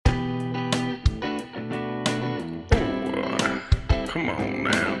come on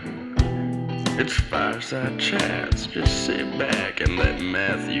now. It's Fireside Chats. Just sit back and let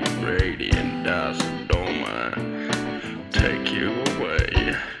Matthew Brady and Dawson Doma take you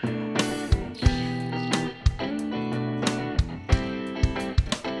away.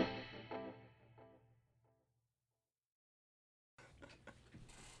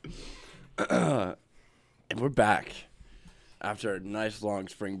 And we're back after a nice long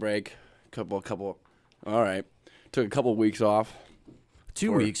spring break. Couple. All right, took a couple weeks off.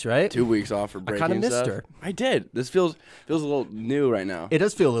 2 weeks, right? 2 weeks off for I breaking kind of missed stuff. her. I did. This feels a little new right now. It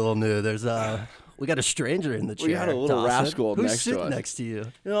does feel a little new. There's we got a stranger in the chair. We got a little Dawson. rascal Who's next to sitting us. next to you?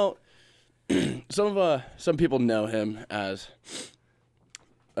 You know, some people know him as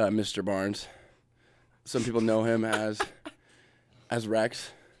Mr. Barnes. Some people know him as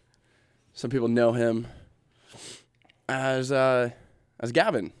Rex. Some people know him as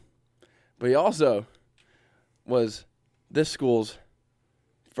Gavin. But he also was this school's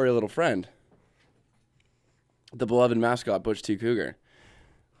furry little friend, the beloved mascot Butch T. Cougar.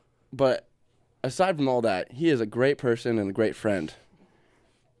 But aside from all that, he is a great person and a great friend.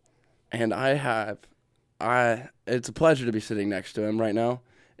 And it's a pleasure to be sitting next to him right now,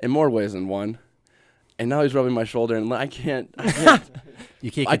 in more ways than one. And now he's rubbing my shoulder, and I can't.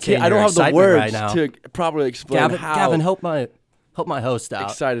 You can't. I don't have the words right now. to properly explain Gavin, help my host out.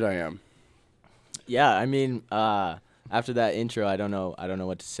 excited I am. Yeah, I mean, after that intro, I don't know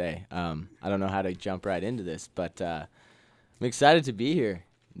what to say. I don't know how to jump right into this, but I'm excited to be here.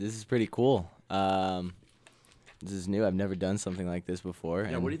 This is pretty cool. This is new. I've never done something like this before.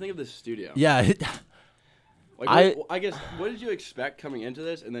 Yeah, what do you think of this studio? Yeah. I guess, what did you expect coming into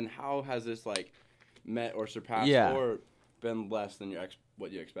this, and then how has this met or surpassed or been less than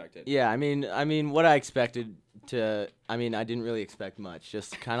what you expected? Yeah, I mean, what I expected I didn't really expect much.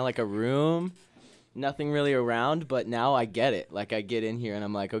 Just kind of like a room, nothing really around. But now I get it. Like I get in here and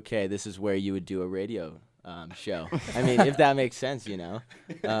I'm like, okay, this is where you would do a radio show. I mean, if that makes sense, you know.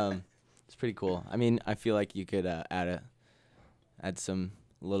 It's pretty cool. I mean, I feel like you could add some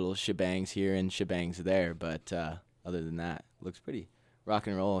little shebangs here and shebangs there, but other than that, looks pretty rock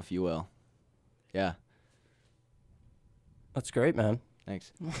and roll, if you will. Yeah. That's great, man.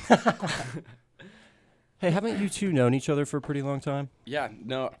 Thanks. Hey, haven't you two known each other for a pretty long time? Yeah,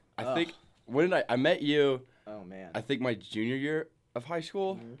 no, I think, when did I met you, Oh man. I think my junior year of high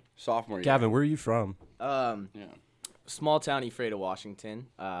school, sophomore year. Gavin, where are you from? Yeah. Small town Ephrata, Washington.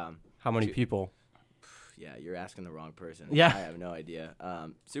 How many people? Yeah, you're asking the wrong person. Yeah. I have no idea.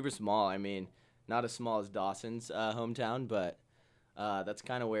 Super small. I mean, not as small as Dawson's hometown, but that's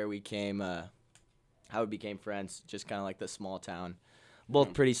kind of where we how we became friends. Just kind of like the small town.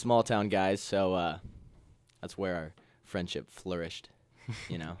 Both pretty small town guys, so that's where our friendship flourished,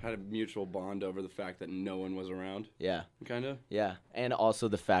 you know. Had a mutual bond over the fact that no one was around, Yeah. kind of. Yeah, and also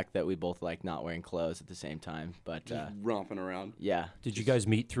the fact that we both like not wearing clothes at the same time, but Just romping around. yeah. Did you guys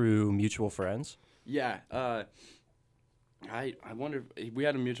meet through mutual friends? Yeah. I wonder if we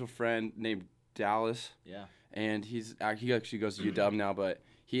had a mutual friend named Dallas, Yeah. and he actually goes to UW now, but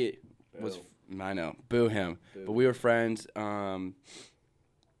he was. I know, boo him. But we were friends.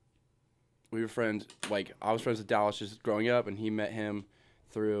 Like I was friends with Dallas just growing up, and you met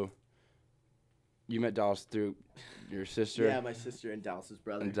Dallas through your sister. Yeah, my sister and Dallas's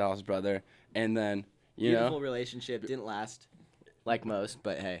brother. And Dallas' brother, and then Beautiful relationship. Didn't last like most,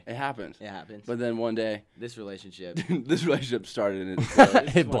 but hey, it happened. it happens. But then one day, This relationship. this relationship started, and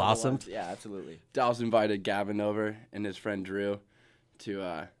It blossomed. Yeah, absolutely. Dallas invited Gavin over and his friend Drew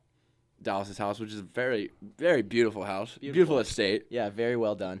to Dallas's house, which is a very, very beautiful house. Beautiful estate. Yeah, very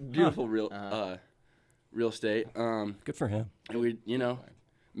well done. Beautiful real estate. Good for him. And we,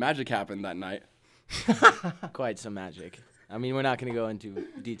 magic happened that night. Quite some magic. I mean, we're not going to go into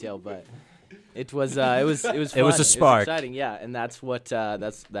detail, but it was fun. It was a It spark. was exciting, yeah, and that's what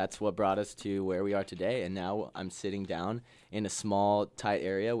that's what brought us to where we are today. And now I'm sitting down in a small, tight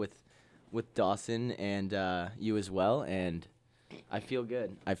area with Dawson and you as well, and I feel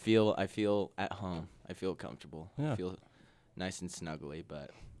good. I feel at home. I feel comfortable. Yeah. I feel nice and snuggly,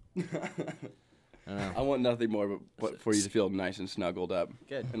 but I don't know. I want nothing more but for you to feel nice and snuggled up.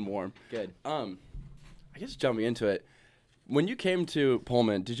 Good. And warm. Good. I guess jumping into it, when you came to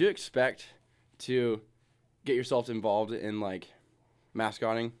Pullman, did you expect to get yourself involved in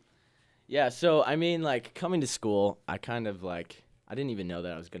mascotting? Yeah, so I mean, coming to school, I kind of I didn't even know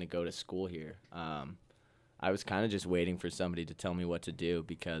that I was going to go to school here. I was kind of just waiting for somebody to tell me what to do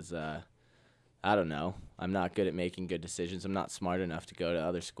because I don't know. I'm not good at making good decisions. I'm not smart enough to go to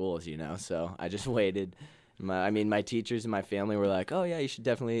other schools, so I just waited. My teachers and my family were like, oh, yeah, you should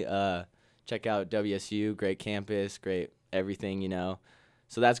definitely check out WSU, great campus, great everything, you know.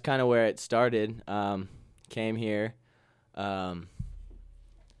 So that's kind of where it started. Came here.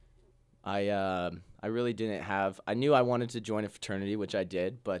 I really didn't have. I knew I wanted to join a fraternity, which I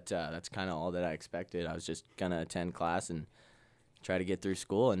did, but that's kind of all that I expected. I was just gonna attend class and try to get through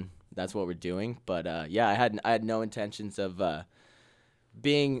school, and that's what we're doing. But yeah, I had no intentions of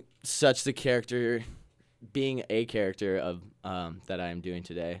being a character of that I am doing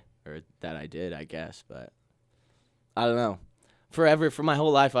today, or that I did, I guess. But I don't know. For my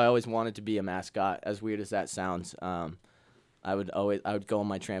whole life, I always wanted to be a mascot. As weird as that sounds. I would go on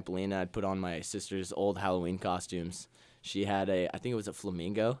my trampoline and I'd put on my sister's old Halloween costumes. She had I think it was a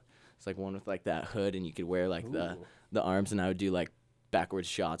flamingo. It's like one with like that hood and you could wear like the arms, and I would do like backwards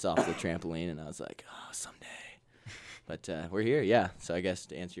shots off the trampoline, and I was like, oh, someday. But we're here, yeah. So I guess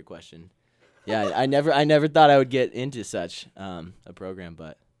to answer your question, yeah, I never thought I would get into such a program,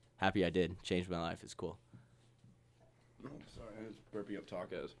 but happy I did. Changed my life. It's cool. Sorry, I was burping up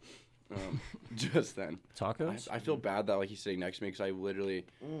tacos. Just then. Tacos? I feel bad that like he's sitting next to me because I literally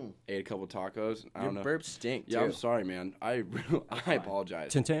ate a couple tacos. I don't know. Your burps stink, Yeah, too. I'm sorry, man. I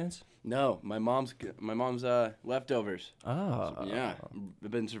apologize. Tintans? No, my mom's leftovers. Oh. Yeah,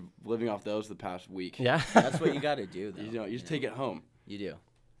 I've been living off those the past week. Yeah. That's what you got to do, though. You just take it home. You do.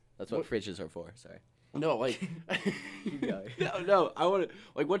 That's what fridges are for. Sorry. No, like, going. no. I want to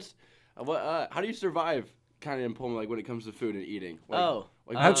like, how do you survive? Kind of in Pullman, like when it comes to food and eating. Like,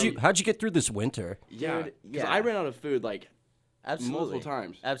 How'd you get through this winter? Yeah, Dude, because yeah. I ran out of food like Absolutely. multiple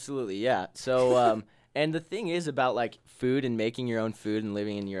times. Absolutely, yeah. So, and the thing is about like food and making your own food and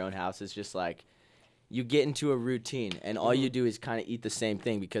living in your own house is just like you get into a routine, and all you do is kind of eat the same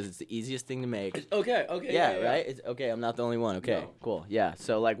thing because it's the easiest thing to make. Okay. Yeah, right? It's, okay, I'm not the only one. Okay, No. cool. Yeah,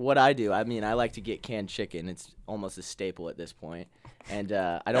 so like what I do, I mean, I like to get canned chicken. It's almost a staple at this point. And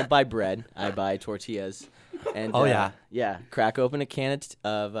I don't buy bread. I buy tortillas. And yeah, crack open a can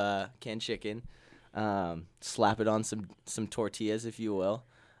of canned chicken, slap it on some tortillas, if you will,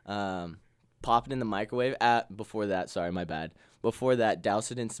 pop it in the microwave. Before that, douse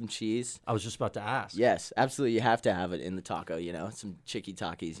it in some cheese. I was just about to ask. Yes, absolutely. You have to have it in the taco, some chicky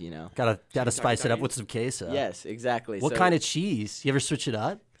takis, Gotta spice it up with some queso. Yes, exactly. What kind of cheese? You ever switch it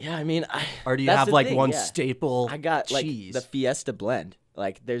up? Yeah, I mean, Or do you that's have the like thing, one yeah. staple I got cheese? like the Fiesta blend.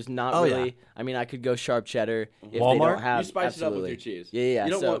 Like, there's not Oh, really. yeah. I mean, I could go sharp cheddar if they Walmart? don't have. You spice absolutely. it up with your cheese. Yeah.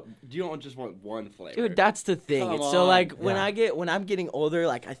 You So, don't just want one flavor. dude, that's the thing. Come It's so on. like when Yeah. I'm getting older,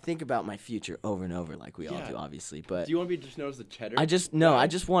 like I think about my future over and over, like we all Yeah. do, obviously. But Do you want to be just known as the cheddar? I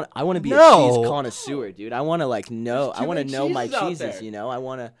want to be No. a cheese connoisseur, dude. I want to like know. There's I too want to many know my cheeses out cheeses. there. I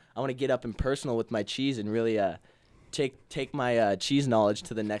want to get up and personal with my cheese and really take my cheese knowledge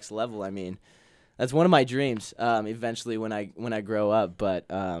to the next level. I mean, that's one of my dreams. Eventually, when I grow up, but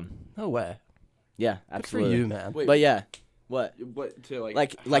No way. yeah, Good for absolutely. you, man. Wait, But yeah, what? what to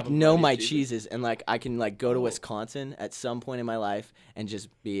Like have a know variety my of cheeses? cheeses, and like I can like go to Oh. Wisconsin at some point in my life and just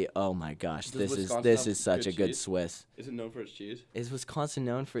be, oh my gosh, Does this Wisconsin is have such a good good cheese? Swiss. Is it known for its cheese? Is Wisconsin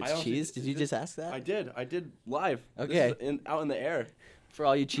known for I its don't think- cheese? Did you just ask that? I did live. This Okay. is out in the air. For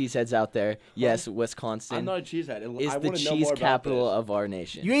all you cheeseheads out there, yes, Wisconsin I'm not a cheesehead. is I the wanna know cheese more about capital this. of our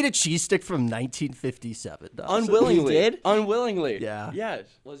nation. You ate a cheese stick from 1957. Though. Unwillingly. did? Unwillingly. Yeah. Yes.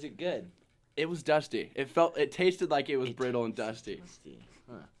 Was it good? It was dusty. It tasted like it was brittle and dusty.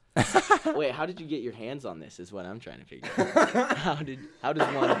 Huh. Wait, how did you get your hands on this? Is what I'm trying to figure out.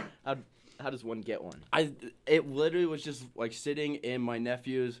 How does one get one? It literally was just like sitting in my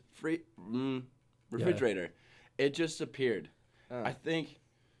nephew's refrigerator. It just appeared. I think.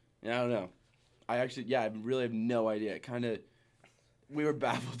 I don't know. I really have no idea. We were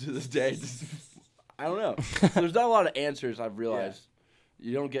baffled to this day. I don't know. There's not a lot of answers. I've realized.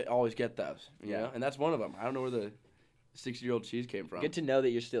 You don't always get those. You know? And that's one of them. I don't know where the 60-year-old cheese came from. Good to know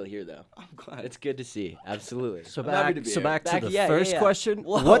that you're still here, though. I'm glad. It's good to see. Absolutely. So I'm happy back, to be so here. back to Back- the yeah, first yeah. question.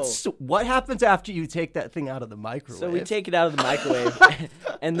 Whoa. What happens after you take that thing out of the microwave? So we take it out of the microwave,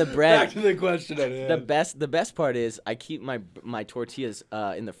 and the Back bread. to the question at hand. The best part is I keep my tortillas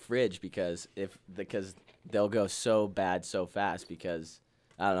in the fridge because they'll go so bad so fast because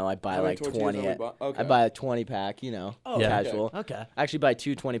I don't know, I buy How many like tortillas 20 have we bought? Okay. I buy a 20 pack, Oh, Yeah. casual. Okay. I actually buy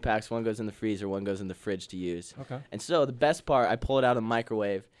 2 20 packs, one goes in the freezer, one goes in the fridge to use. Okay. And so the best part, I pull it out of the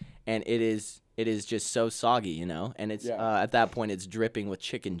microwave and it is just so soggy, and it's Yeah. at that point it's dripping with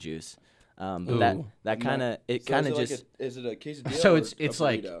chicken juice. But Ooh. that kind of just Is it a quesadilla? So or it's a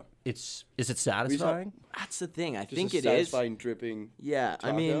like burrito? is it satisfying? that's the thing. I Just think a it is. satisfying dripping. Yeah, I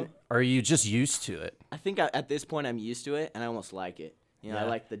taco? mean, Or are you just used to it? I think at this point I'm used to it and I almost like it. You know, I Yeah.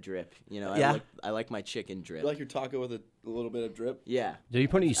 like the drip. You know, Yeah. I like my chicken drip. You like your taco with a little bit of drip? yeah. Do you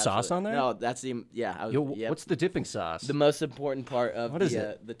put any sauce absolutely. on there? No, that's the Yo, yep. what's the dipping sauce? The most important part of What is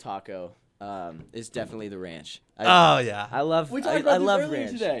it? the taco is definitely the ranch. Oh yeah. I love We I, talked about I this love earlier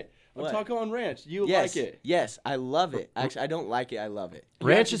ranch. today. A What? taco on ranch. You Yes, like it? yes, I love it. Actually, I don't like it. I love it. You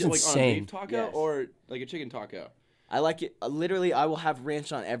Ranch actually is get, like, on a insane. beef taco Yes. or like a chicken taco? I like it. Literally, I will have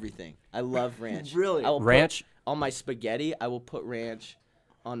ranch on everything. I love ranch. Really? I will Ranch? put, on my spaghetti. I will put ranch.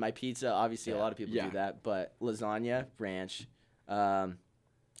 On my pizza, obviously, a lot of people Yeah. do that, but lasagna, ranch.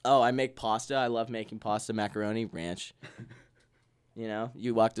 I make pasta. I love making pasta, macaroni, ranch. You know,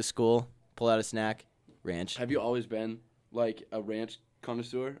 you walk to school, pull out a snack, ranch. Have you always been like a ranch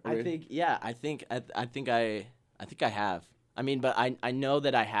connoisseur? I think I have. I mean, but I know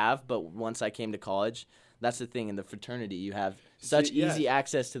that I have. But once I came to college, that's the thing. In the fraternity, you have such See, yes. easy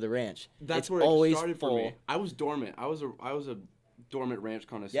access to the ranch. that's it's where always it started full. for me. I was dormant. I was a dormant ranch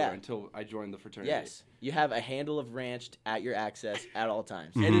connoisseur Yeah. until I joined the fraternity. Yes, you have a handle of ranch at your access at all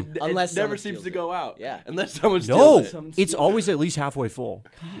times. And it Unless never someone seems steals to it. go out. Yeah. Unless someone No, steals it. Someone it's steals always at least halfway full.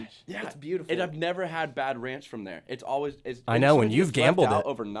 Yeah, It's beautiful. And I've never had bad ranch from there. It's always. I know, when it's you've left gambled out it.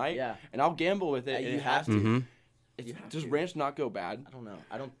 overnight. Yeah. And I'll gamble with it. You and it have has to. Mm-hmm. Does ranch not go bad? I don't know.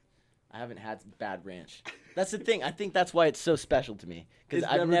 I haven't had bad ranch. That's the thing. I think that's why it's so special to me because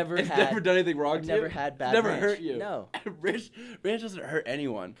I've never it's had. never done anything wrong I've to never you. had It's bad never ranch. hurt you. No. ranch doesn't hurt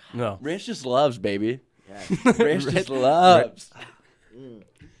anyone. No. Ranch just loves, baby. Yeah. Ranch just loves. Mm.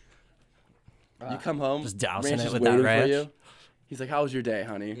 You come home, Just dousing ranch it is with that waiting ranch. for you. He's like, "How was your day,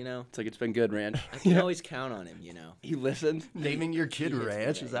 honey?" You know, It's like, "It's been good, ranch." I can always count on him. You know, He listened. Naming your kid He hits me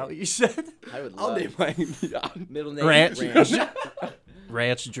Ranch? right Is that here. what you said? I would I'll love name my middle name Ranch. Ranch.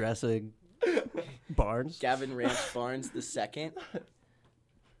 Ranch dressing. Barnes. Gavin Ranch Barnes the second.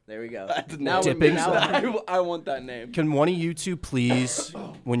 There we go. That's Now we're- Dipping now we're- I want that name. Can one of you two please,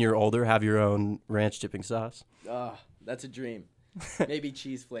 when you're older, have your own ranch dipping sauce? Oh, that's a dream. Maybe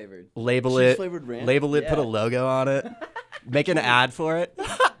cheese flavored. Label Cheese it. flavored ranch? Label it. Put a Yeah. logo on it. Make an ad for it.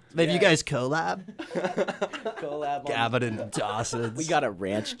 Maybe you Yeah. guys collab. Collab on- Gavin and Dawson. We got a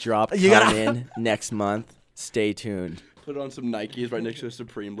ranch drop You coming gotta- in next month. Stay tuned. Put on some Nikes right next to a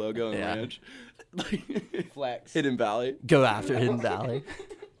Supreme logo and Yeah. ranch. Flex. Hidden Valley. Go after Hidden Valley.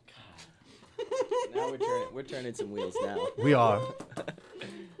 Now we're turning some wheels now. We are. I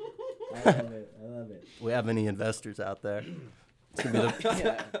love it. I love it. We have any investors out there?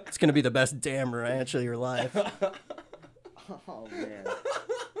 It's gonna be the best damn ranch of your life. Oh man.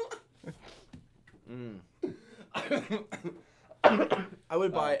 I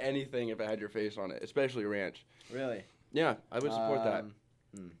would buy anything if it had your face on it, especially ranch. Really? Yeah, I would support that.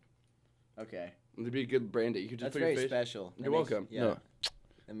 Okay. It'd be a good brand. You could just That's put very your face. special. That You're makes- welcome. Yeah. No.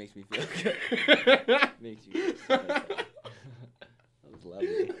 That makes me feel good. Makes you feel so good. That was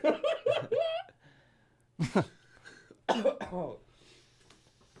lovely. Oh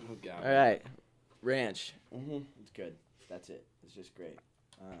God. All right. Ranch. Mm-hmm. It's good. That's it. It's just great.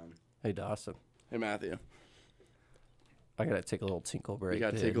 Hey Dawson, Hey Matthew, I gotta take a little tinkle break. you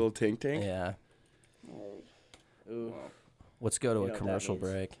gotta dude. take a little tink tink. Yeah. Ooh. Let's go to You know a what that commercial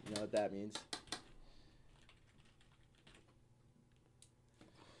means. break. You know what that means?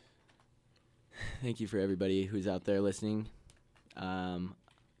 Thank you for everybody who's out there listening.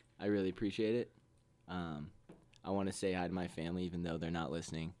 I really appreciate it. I want to say hi to my family, even though they're not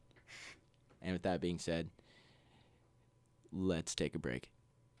listening. And with that being said, let's take a break.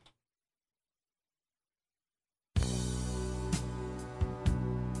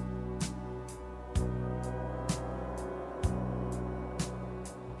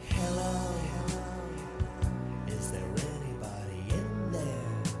 Hello, is there anybody in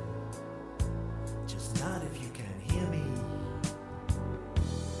there? Just not if you can hear me.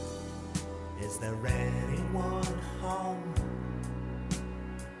 Is there anyone home?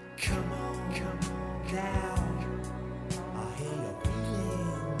 Come on now. I hear you're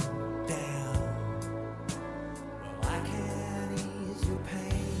feeling down. Well, I can ease your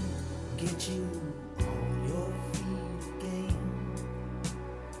pain, get you on your feet again.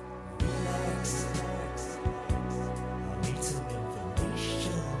 Relax. I need some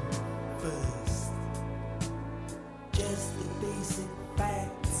information first. Just the basic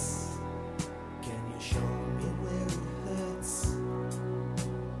facts. Can you show me where it hurts?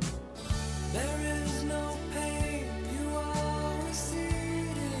 There is no pain.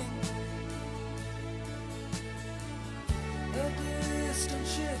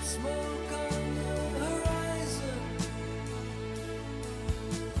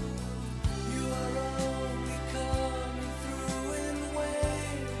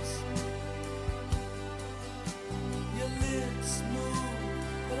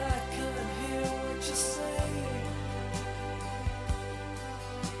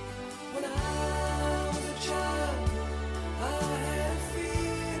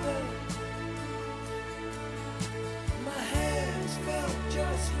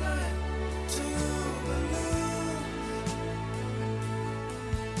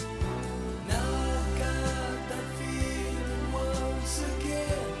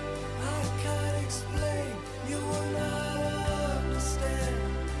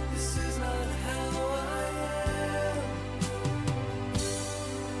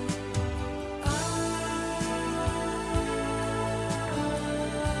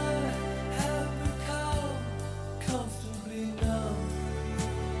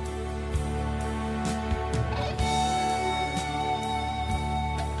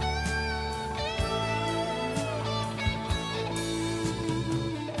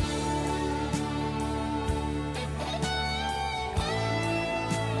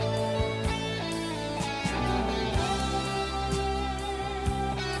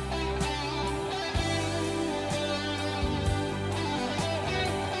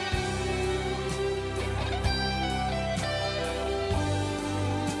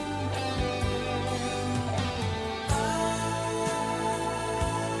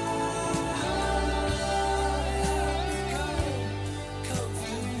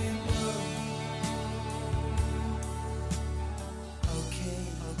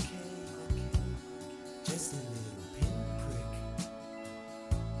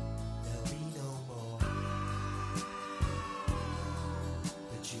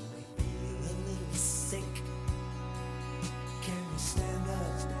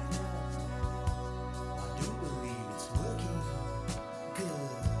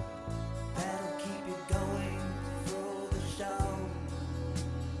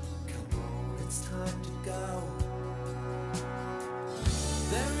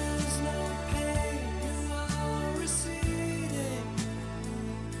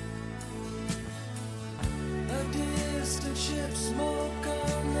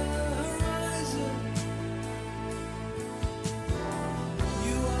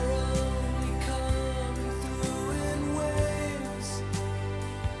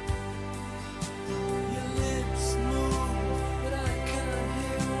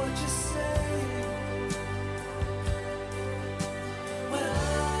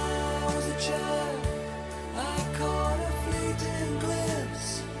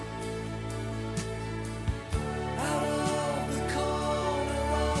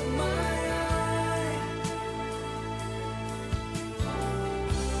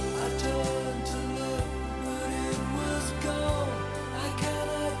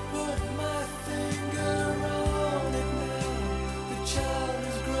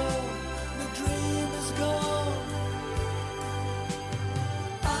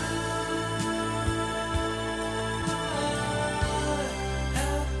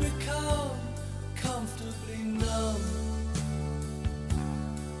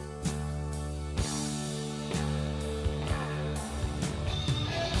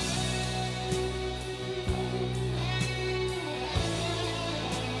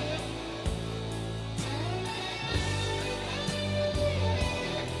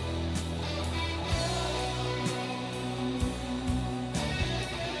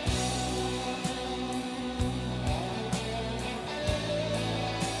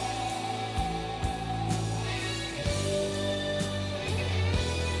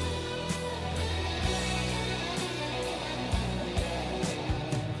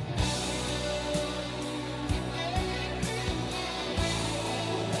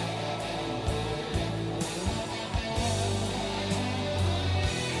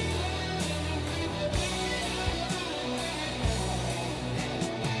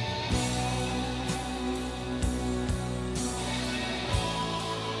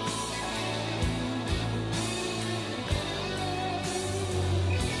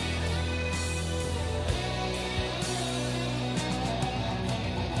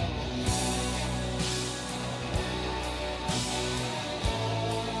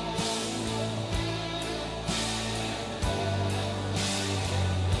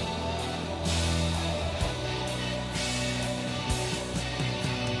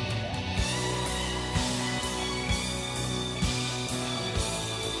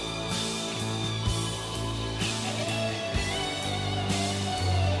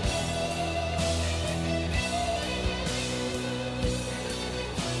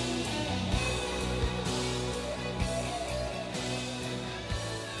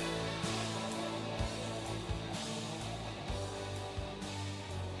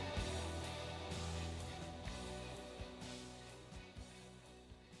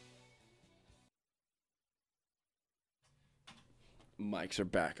 Mics are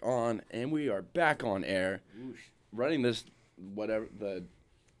back on, and we are back on air. Running this, whatever the.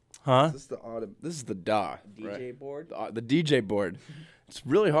 Huh? This is the audio. This is the DAW. DJ right? board? The DJ board. It's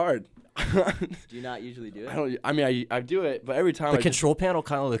really hard. Do you not usually do it? I do it, but every time The I control panel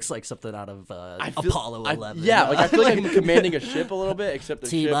kind of looks like something out of feel- Apollo 11. Yeah, like I feel like I'm commanding a ship a little bit, except the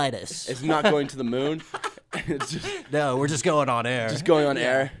T ship minus. it's not going to the moon. It's just No, we're just going on air. going on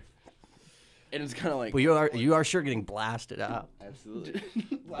air, and it's kind of like Well, you are sure getting blasted out. Absolutely.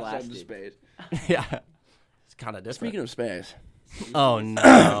 blast out into space. Yeah, it's kind of different. Speaking of space, Oh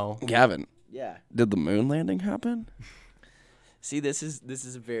no. Gavin, Yeah. did the moon landing happen? See, this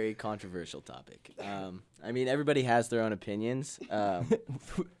is a very controversial topic. I mean, everybody has their own opinions,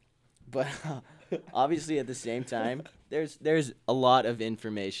 but obviously at the same time, there's a lot of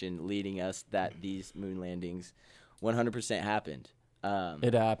information leading us that these moon landings 100% happened.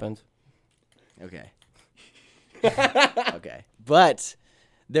 It happened. Okay. Okay. But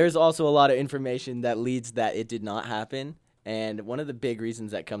there's also a lot of information that leads that it did not happen. And one of the big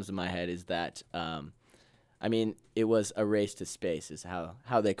reasons that comes to my head is that, I mean, it was a race to space is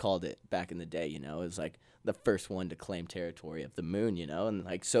how they called it back in the day, you know. It was like the first one to claim territory of the moon, you know. And,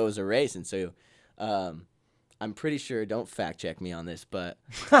 like, so it was a race. And so I'm pretty sure, don't fact check me on this, but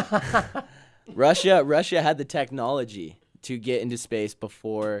Russia had the technology to get into space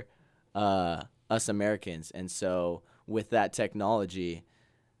before us Americans, and so with that technology,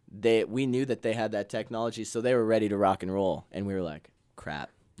 we knew that they had that technology, so they were ready to rock and roll, and we were like, crap,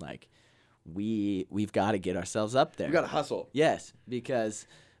 like we've got to get ourselves up there. We gotta hustle. Yes, because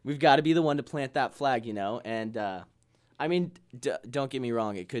we've got to be the one to plant that flag, you know. And I mean, don't get me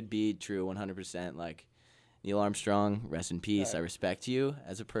wrong, it could be true 100%. Like Neil Armstrong, rest in peace. Right. I respect you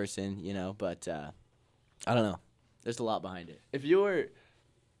as a person, you know, but I don't know. There's a lot behind it. If you were,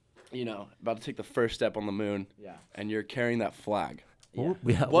 about to take the first step on the moon, Yeah. and you're carrying that flag, Yeah,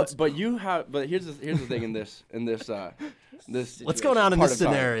 what? But here's the thing in this What's going on in part this of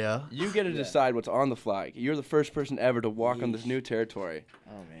time. scenario? You get to decide what's on the flag. You're the first person ever to walk on this new territory.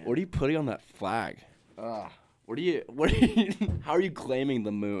 Oh man. What are you putting on that flag? How are you claiming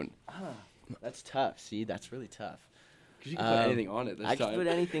the moon? That's tough. See, that's really tough. Because you can put anything on it this I time. could put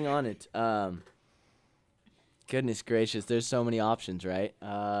anything on it. Goodness gracious, there's so many options, right?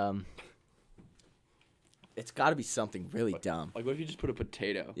 It's got to be something really dumb. Like, what if you just put a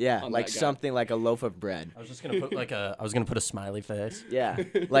potato? Yeah, on like that guy? something like a loaf of bread. I was just gonna put a smiley face. Yeah,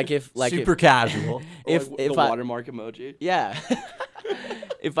 like if Super casual. Or if like if the I watermark emoji. yeah,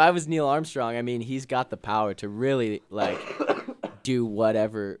 if I was Neil Armstrong, I mean, he's got the power to really like do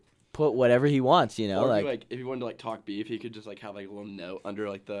whatever, put whatever he wants, you know, Or like if you wanted to like talk beef, he could just like have like a little note under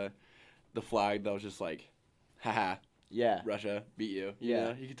like the flag that was just like, haha, yeah. Russia beat you. You Yeah.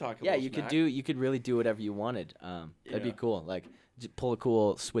 know, you could talk. A Yeah, little you could smack. you could really do whatever you wanted. That'd be Yeah. cool. Like pull a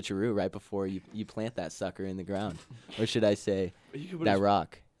cool switcheroo right before you plant that sucker in the ground, or should I say You could put that a-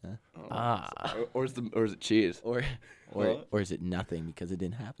 rock, or is it cheese? or Huh? or is it nothing because it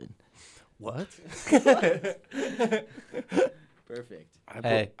didn't happen? What? Perfect.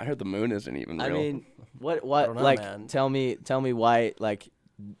 Hey. I heard the moon isn't even real. I mean, what don't know, like man. tell me why, like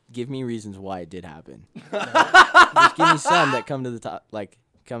give me reasons why it did happen. Just give me some that come to the top, like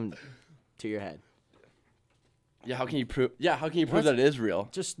come to your head. yeah, how can you prove? Yeah, how can you prove What? that it is real?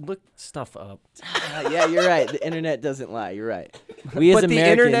 Just look stuff up. Yeah, you're right. The internet doesn't lie. You're right. We as But the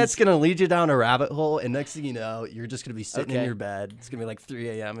Americans, internet's gonna lead you down a rabbit hole, and next thing you know, you're just gonna be sitting in Okay. your bed. It's gonna be like 3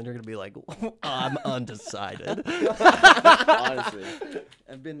 a.m. and you're gonna be like, I'm undecided. honestly,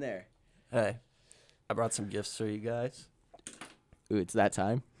 I've been there. Hey, I brought some gifts for you guys. Ooh, it's that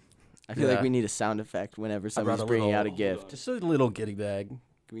time. I feel like Yeah. we need a sound effect whenever somebody's a bringing little- out a gift. Just a little goodie bag.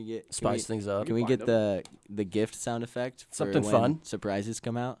 Can we get Spice things up. Can we Find get the gift sound effect for Something when fun. surprises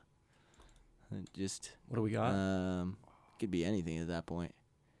come out? Just What do we got? could be anything at that point.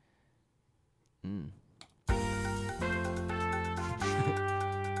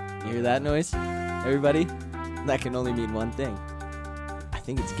 You hear that noise, everybody? That can only mean one thing. I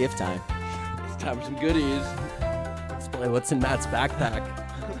think it's gift time. It's time for some goodies. Let's play what's in Matt's backpack.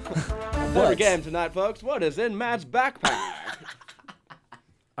 Another game tonight, folks. What is in Matt's backpack?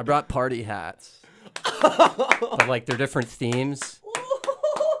 I brought party hats. But like they're different themes.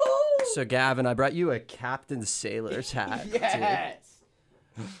 So Gavin, I brought you a Captain Sailor's hat. dude. Yes.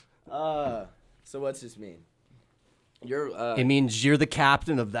 So what's this mean? You're It means you're the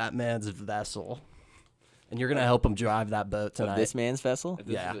captain of that man's vessel. And you're gonna help him drive that boat Of tonight. this man's vessel? this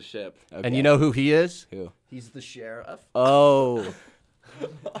yeah. is a ship. And you know who he is? Who? He's the sheriff. Oh.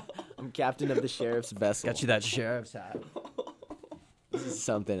 I'm captain of the sheriff's vessel. Got you that sheriff's hat. This is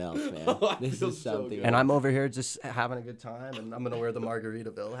something else, man. I This feel is so something. good. And I'm over here just having a good time, and I'm gonna wear the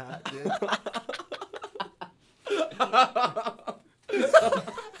Margaritaville hat, dude.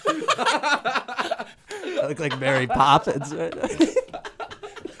 I look like Mary Poppins right now.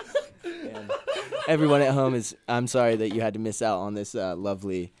 And everyone at home I'm sorry that you had to miss out on this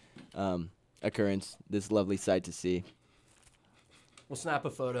lovely occurrence, this lovely sight to see. We'll snap a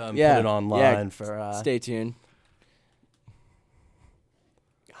photo and Yeah, put it online yeah, for. Stay tuned.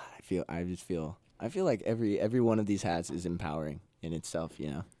 God, I feel like every one of these hats is empowering in itself, you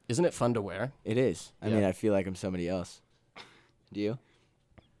know. Isn't it fun to wear? It is. I Yeah. mean, I feel like I'm somebody else. Do you?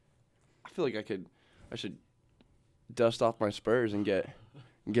 I feel like I should dust off my spurs and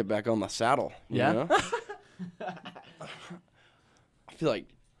get back on the saddle. you Yeah? know? I feel like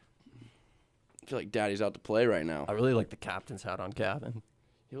Daddy's out to play right now. I really like the captain's hat on Gavin.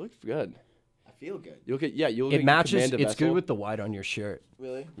 He looks good. I feel good. You look at You look It like you matches. command a It's good vessel. with the white on your shirt.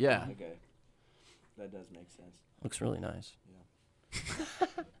 Really? Yeah, Okay. That does make sense. looks really nice.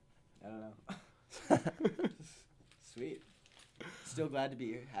 I don't know. Sweet. Still glad to be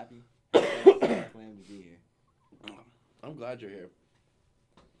here. Happy. Plan to be here. I'm glad you're here,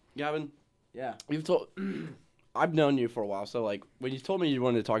 Gavin. Yeah. I've known you for a while, so like when you told me you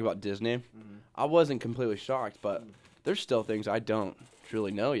wanted to talk about Disney, I wasn't completely shocked, but there's still things I don't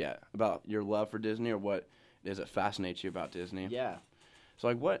truly know yet about your love for Disney or what it is that fascinates you about Disney. Yeah. So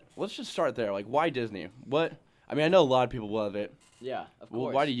like let's just start there. Like why Disney? I mean, I know a lot of people love it. Yeah. Of Well,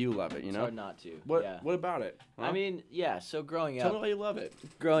 course. why do you love it, you It's know? hard not to. What Yeah. what about it? I Huh? mean, yeah. So growing tell up, me why you love it.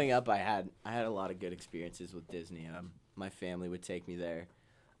 I had a lot of good experiences with Disney. My family would take me there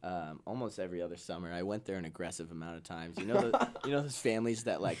almost every other summer. I went there an aggressive amount of times. You know, you know those families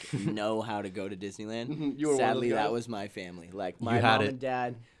that like know how to go to Disneyland. You were one of those Sadly, that guys? was my family. Like my had mom it. and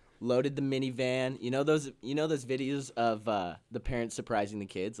dad loaded the minivan. You know those videos of the parents surprising the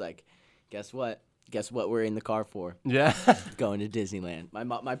kids. Like, guess what? Guess what we're in the car for? Yeah. Going to Disneyland.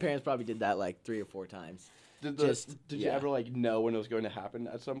 My parents probably did that like 3 or 4 times. Did you yeah. ever like know when it was going to happen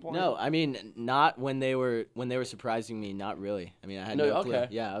at some point? No, I mean not when they were surprising me. Not really. I mean I had No, no clue. okay.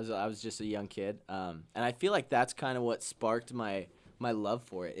 Yeah, I was just a young kid. And I feel like that's kind of what sparked my love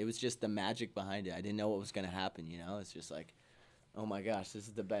for it. It was just the magic behind it. I didn't know what was gonna happen. You know, it's just like, oh my gosh, this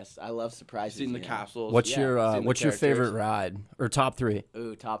is the best. I love surprises. Seen the you know? castles. What's Yeah, your seen the What's your favorite characters. ride or top 3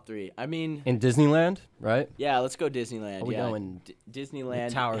 Ooh, top 3. I mean, in Disneyland? Right? yeah, let's go Disneyland. Are we yeah, going Disneyland?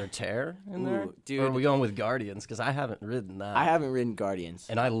 Tower of Terror in there? Ooh, dude. Or are we going with Guardians? Because I haven't ridden that. I haven't ridden Guardians.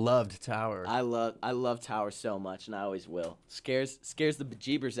 and I loved Tower. I love Tower so much, and I always will. Scares the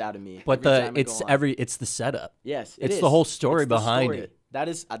bejeebers out of me. but every time I go on. it's the setup. Yes, it's is. the whole story It's the behind story. it. That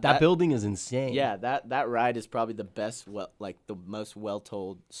is That building is insane. Yeah, that ride is probably the best, the most well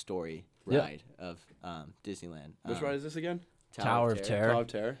told story Yeah. ride of Disneyland. Which ride is this again? Tower of Terror. Tower of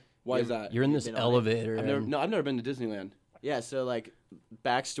Terror. Why is that? You're in You've this been on it. elevator. I've never and- I've never been to Disneyland. Yeah, so like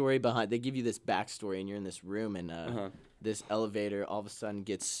backstory behind. They give you this backstory, and you're in this room, and this elevator all of a sudden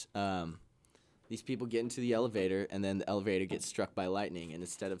gets. These people get into the elevator, and then the elevator gets struck by lightning. And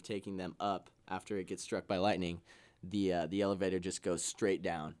instead of taking them up after it gets struck by lightning, the elevator just goes straight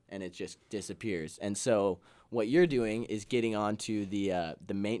down, and it just disappears. And so what you're doing is getting onto the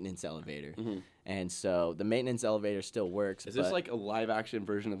maintenance elevator, and so the maintenance elevator still works. Is this but like a live action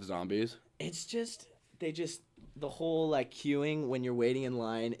version of Zombies? it's just the whole like queuing when you're waiting in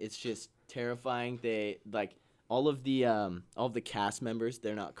line. It's just terrifying. They like. All of the cast members,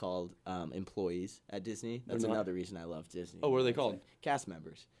 they're not called employees at Disney. That's not? another reason I love Disney. Oh, what are they It's called? like cast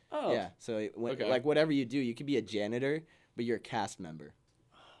members. Oh. Yeah. So Okay. like whatever you do, you could be a janitor, but you're a cast member.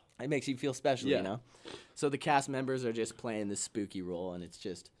 It makes you feel special, Yeah. you know. So the cast members are just playing this spooky role, and it's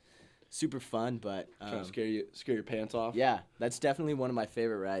just super fun. But Trying to scare your pants off. yeah, that's definitely one of my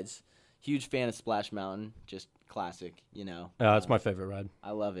favorite rides. Huge fan of Splash Mountain, just classic, you know. It's my favorite ride.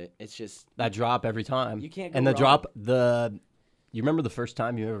 I love it. It's just That drop every time. You can't go And the wrong. drop, you remember the first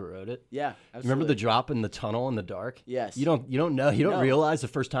time you ever rode it? yeah. You remember Absolutely. the drop in the tunnel in the dark? Yes. You don't know. You don't No. realize the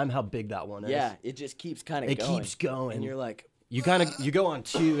first time how big that one is. Yeah, it just keeps kind of It going. keeps going. And you're like, You go on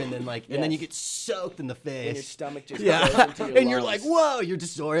 2 and then and then you Yes. get soaked in the face. and your stomach just yeah. goes into your and you're like, lungs. whoa, you're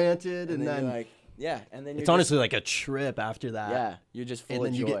disoriented And and then then you're like, yeah, and then you're it's honestly like a trip after that. yeah, you're just full And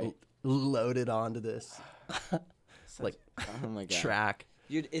then of you joy. get loaded onto this like Oh my god, track.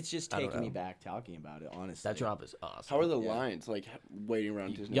 it's just I don't taking me know. back talking about it. Honestly, That drop is awesome. How are the Yeah. lines like waiting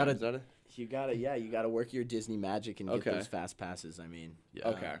around Disney? gotta- Is that it? you gotta work your Disney magic and get Okay. those fast passes. I mean, Yeah.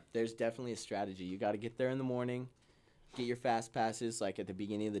 Okay. there's definitely a strategy. You got to get there in the morning, get your fast passes like at the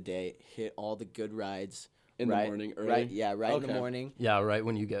beginning of the day, hit all the good rides in right, the morning early. Right, yeah, right in the Okay. morning. Yeah, right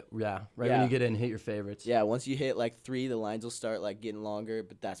when you get when Yeah. you get in, hit your favorites. Yeah, once you hit like 3, the lines will start like getting longer,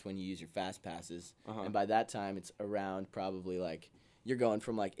 but that's when you use your fast passes. Uh-huh. And by that time, it's around probably like you're going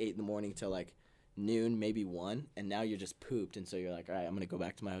from like 8 in the morning till like noon, maybe 1, and now you're just pooped, and so you're like, all right, I'm gonna go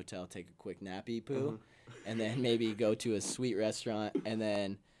back to my hotel, take a quick nappy poo, and then maybe go to a sweet restaurant, and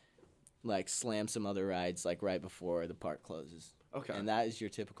then like slam some other rides like right before the park closes. Okay. And that is your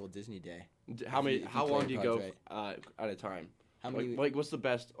typical Disney day. How many? if you How play long your do you cards go at a time? How many? Like, what's the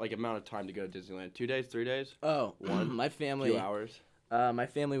best like amount of time to go to Disneyland? 2 days, 3 days, Oh, one. My family. 2 hours. My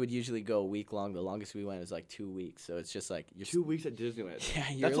family would usually go a week long. The longest we went was like 2 weeks. So it's just like you're 2 weeks at Disneyland. Yeah,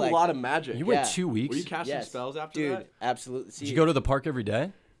 you're That's like, a lot of magic. You went Yeah. 2 weeks. Were you casting Yes. spells after Dude, that? absolutely. See, Did you go to the park every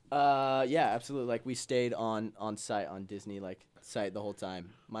day? Yeah, absolutely. Like we stayed on site on Disney like site the whole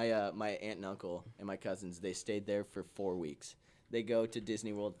time. My my aunt and uncle and my cousins, they stayed there for 4 weeks. They go to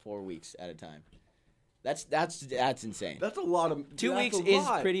Disney World 4 weeks at a time. That's insane. That's a lot of. 2 that's weeks a is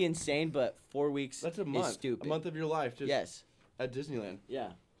lot. pretty insane, but 4 weeks That's a month. is stupid. A month of your life just Yes. at Disneyland.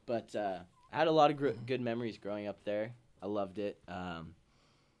 Yeah, but I had a lot of good memories growing up there. I loved it,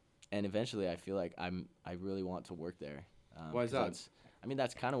 and eventually I feel like I really want to work there. Why is 'cause that? that's- I mean,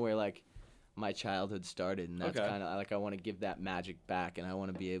 that's kind of where like my childhood started, and that's Okay. kind of like I want to give that magic back, and I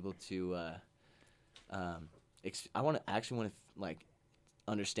want to be able to. I want to like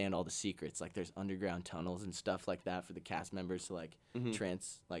understand all the secrets. Like there's underground tunnels and stuff like that for the cast members to like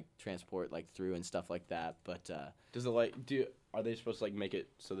transport like through and stuff like that. But Does it are they supposed to like make it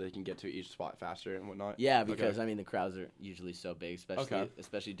so they can get to each spot faster and whatnot? yeah, Okay. because I mean the crowds are usually so big, Okay.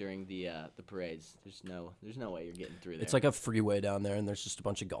 especially during the parades. There's no way you're getting through there. It's like a freeway down there, and there's just a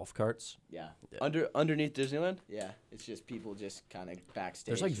bunch of golf carts. yeah, Underneath Disneyland? yeah. It's just people just kind of backstage.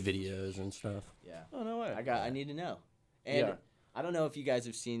 There's like just- videos and stuff. Yeah, Oh no way. I need to know. And Yeah. I don't know if you guys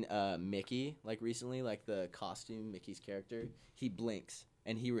have seen Mickey like recently, like the costume Mickey's character. He blinks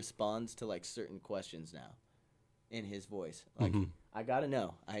and he responds to like certain questions now, in his voice. Like I gotta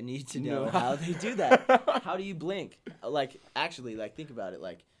know. I need to know No. how they do that. How do you blink? Like actually, like think about it.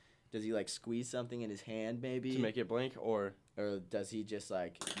 Like, does he like squeeze something in his hand maybe, To make it blink or or does he just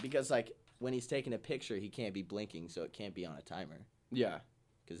like because like when he's taking a picture he can't be blinking, so it can't be on a timer yeah.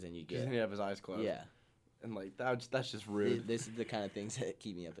 because then you Because get he have his eyes closed. yeah. And like that's just rude. This is the kind of things that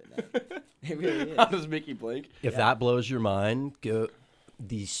keep me up at night. It really is. How does Mickey blink? If that blows your mind, go.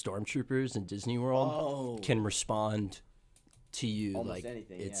 The stormtroopers in Disney World Oh. can respond to you Almost like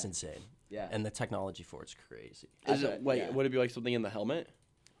anything, it's yeah. insane, Yeah. and the technology for it's crazy. Is I it bet, like yeah. would it be like something in the helmet?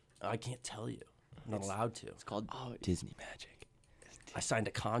 I can't tell you. I'm not allowed to. It's called Disney Magic. I signed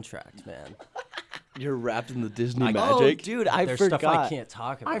a contract, man. You're wrapped in the Disney Oh, magic. dude, I There's forgot. stuff I can't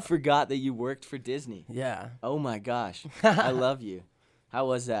talk about. I forgot that you worked for Disney. Yeah. Oh my gosh, I love you. How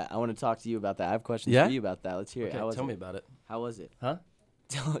was that? I want to talk to you about that. I have questions Yeah? for you about that. Let's hear it. Okay, How was tell it? me about it. How was it? Huh?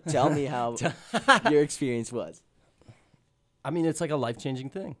 Tell me how your experience was. I mean, it's like a life-changing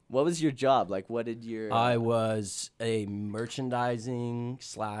thing. What was your job? Like, what did your? I was a merchandising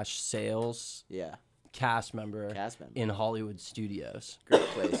 / sales yeah, cast member cast member. in Hollywood Studios Great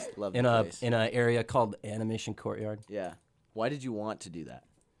place. Love in the a place. in an area called Animation Courtyard. Yeah. Why did you want to do that?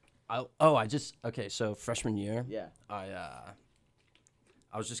 So freshman year, Yeah.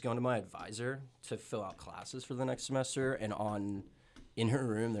 I was just going to my advisor to fill out classes for the next semester, and in her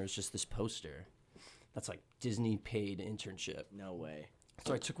room there's just this poster that's like Disney paid internship. No way.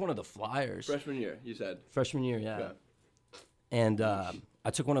 So I took one of the flyers. Freshman year, you said. Freshman year, yeah. Okay. And I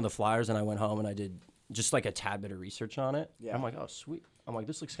took one of the flyers and I went home and I did just like a tad bit of research on it. Yeah. I'm like, oh, sweet. I'm like,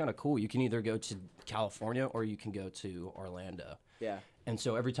 this looks kind of cool. You can either go to California or you can go to Orlando. Yeah. And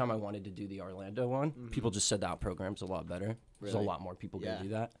so every time I wanted to do the Orlando one, people just said that program's a lot better. There's a Really? lot more people Yeah. gonna do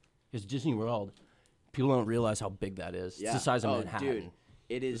that. Because Disney World, people don't realize how big that is. Yeah. It's the size of oh, Manhattan. dude.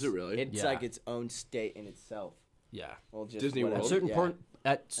 It is. it really? It's Yeah. like its own state in itself. Yeah. Well, just Disney whatever. At World? certain yeah. certain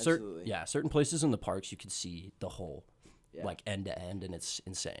Absolutely. certain places in the parks you could see the whole Yeah. like end to end, and it's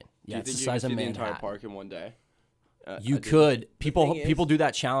insane. Do Yeah, you it's think the you size could of see the Manhattan. entire park in one day? You I did- could. People thing is- people do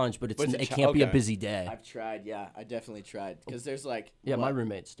that challenge, but But it's a it cha- can't be a okay. busy day. I've tried. Yeah, I definitely tried. Because there's like. Yeah, my what?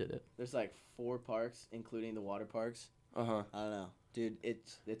 roommates did it. There's like 4 parks, including the water parks. Uh-huh. I don't know, dude.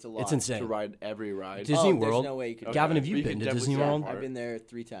 It's a lot. It's insane. To ride every ride. Disney Oh, World. There's no way you could. Okay. Gavin, have you We been could to definitely Disney see that World? part. I've been there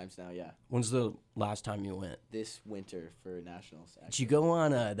 3 times now. Yeah, When's the last time you went? this winter for nationals. Did you go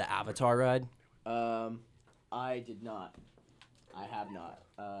on the Avatar ride? I did not. I have not.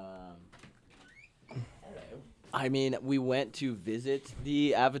 I mean, we went to visit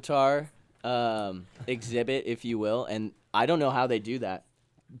the Avatar exhibit, if you will, and I don't know how they do that.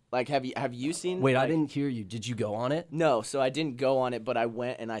 Like, have you seen? Wait, I like- didn't hear you. Did you go on it? No, so I didn't go on it, but I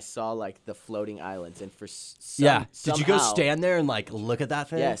went and I saw like the floating islands, and for some, Yeah. Did you go somehow- stand there and like look at that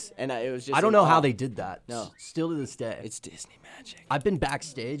thing? Yes, and it was just. I don't in know how awe. they did that. No. Still to this day. It's Disney magic. I've been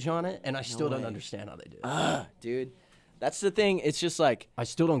backstage on it, and I still don't way. understand how they did it. Dude, that's the thing. It's just like, I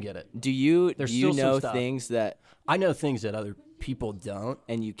still don't get it. do you There's do you still some know stuff. things that I know things that other people don't.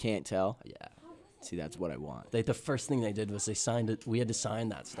 and you can't tell? Yeah. See, that's what I want. The first thing they did was they signed it. We had to sign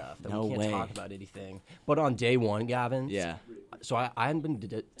that stuff. That No we can't way. talk about anything. But on day one, Gavin. Yeah, So I hadn't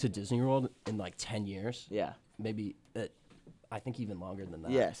been to Disney World in like 10 years. yeah, Maybe, I think even longer than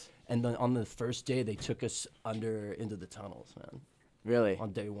that. Yes. And then on the first day, they took us into the tunnels, man, really.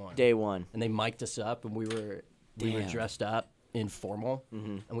 on day one. Day one. And they mic'd us up, and we were Damn. dressed up in formal,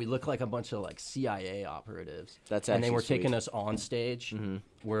 and we looked like a bunch of like CIA operatives. That's and they actually were taking sweet. us on stage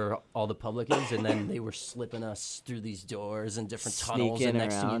where all the public is, and then they were slipping us through these doors and different tunnels. Sneaking And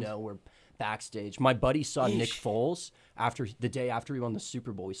next thing you around. know, we're backstage. My buddy saw Nick Foles the day after he won the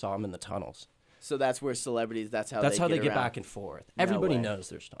Super Bowl. We saw him in the tunnels. So that's where celebrities. That's how That's they how get they get around. back and forth. Everybody way. knows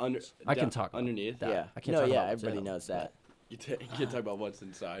there's tunnels. I can down- talk about underneath? that. Yeah. I can't No, talk yeah. about what's Everybody in 'em, knows that. You can't talk about what's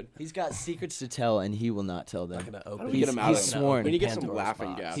inside. He's got secrets to tell, and he will not tell them. I'm not gonna How do open. we get him out he's of him? sworn. We need to get some Pandora's laughing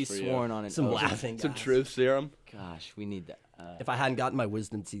box. gas He's for you. sworn on it. Some laughing. Some gas. truth serum. Gosh, we need that. If I hadn't gotten my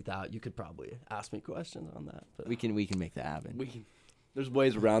wisdom teeth out, you could probably ask me questions on that. But We can make that happen. We can. There's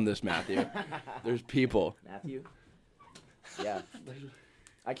ways around this, Matthew. There's people. Matthew. Yeah.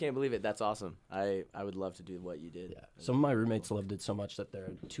 I can't believe it. That's awesome. I would love to do what you did. yeah, some of my roommates loved it so much that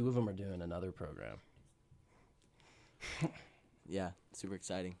two of them are doing another program. Yeah. Super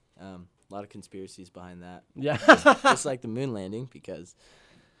exciting. A lot of conspiracies behind that. Yeah. Just like the moon landing, because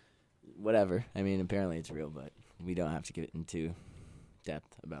whatever. I mean, apparently it's real, but we don't have to get into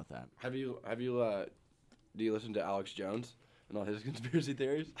depth about that. Have you do you listen to Alex Jones and all his conspiracy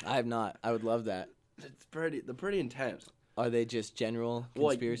theories? I have not. I would love that. They're pretty intense. Are they just general Well,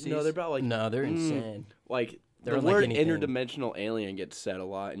 conspiracies? no, they're about like No, they're insane. like They're the unlike word anything. interdimensional alien gets said a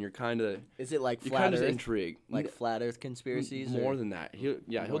lot, and you're kind of Is it like you're flat kind of Earth? intrigued. Like flat Earth conspiracies? more or- than that. He'll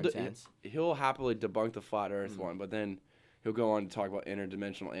more intense? he'll happily debunk the flat Earth one, but then he'll go on to talk about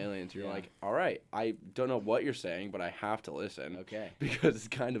interdimensional aliens. You're Yeah. like, all right, I don't know what you're saying, but I have to listen. Okay. Because it's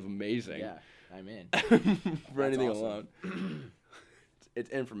kind of amazing. Yeah, I'm in. For anything awesome. alone. It's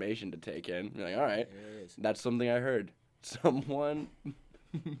information to take in. You're like, all right, It really is. that's something I heard. Someone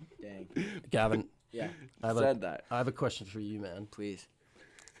Dang. Gavin, Yeah, I have, said that. I have a question for you, man. please.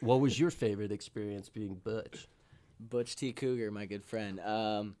 What was your favorite experience being Butch? Butch T. Cougar, my good friend.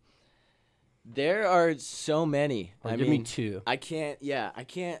 There are so many. Or I give mean, me two. I can't.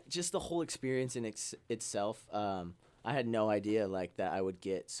 Just the whole experience in itself. I had no idea like that I would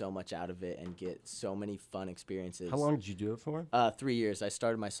get so much out of it and get so many fun experiences. How long did you do it for? 3 years. I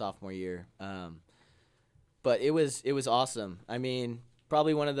started my sophomore year. But it was awesome. I mean,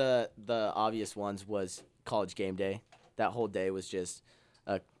 probably one of the obvious ones was College Game Day. That whole day was just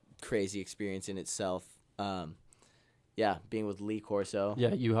a crazy experience in itself. Yeah, being with Lee Corso.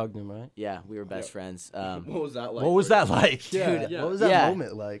 Yeah, you hugged him, right? Yeah, we were best friends. What was that like? What was that like? Dude, What was that yeah.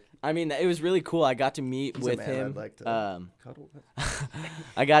 moment like? I mean, it was really cool. I got to meet He's a with man him. I'd like to cuddle with.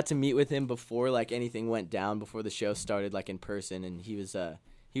 I got to meet with him before like anything went down, before the show started, like in person, and he was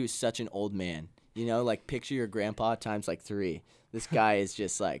such an old man. You know, like picture your grandpa times like 3. This guy is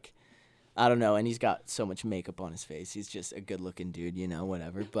just like, I don't know, and he's got so much makeup on his face. He's just a good-looking dude, you know,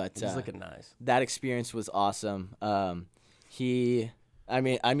 whatever. But He's looking nice. that experience was awesome. I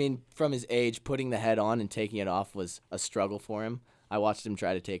mean, from his age, putting the head on and taking it off was a struggle for him. I watched him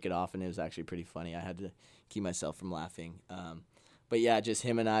try to take it off, and it was actually pretty funny. I had to keep myself from laughing. But yeah, just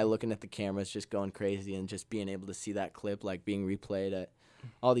him and I looking at the cameras, just going crazy, and just being able to see that clip like being replayed at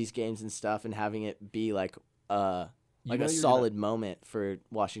all these games and stuff, and having it be like know a you're solid moment for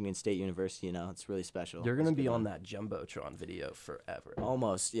Washington State University. You know, it's really special. You're It's gonna a be good on one. that Jumbotron video forever.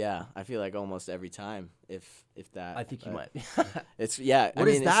 Almost, yeah. I feel like almost every time, if that. I think you but might. It's yeah. What I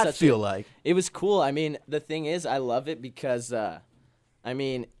mean, does that it's such feel like? It was cool. I mean, the thing is, I love it because, I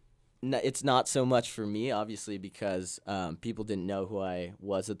mean, it's not so much for me, obviously, because people didn't know who I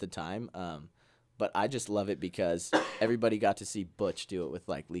was at the time. But I just love it because everybody got to see Butch do it with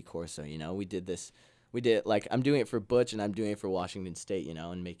like Lee Corso. You know, we did like I'm doing it for Butch and I'm doing it for Washington State. You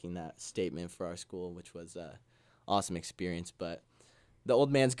know, and making that statement for our school, which was awesome experience. But the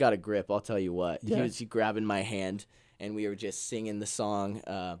old man's got a grip. I'll tell you what. Yeah. He grabbing my hand, and we were just singing the song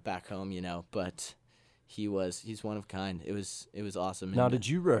back home. You know, but he's one of a kind. It was awesome. Now, And, did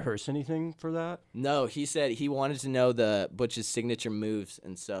you rehearse anything for that? no, he said he wanted to know the Butch's signature moves,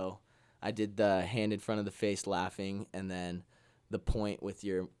 and so I did the hand in front of the face laughing, and then the point with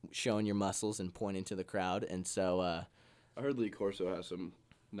your showing your muscles and pointing to the crowd. And so, I heard Lee Corso has some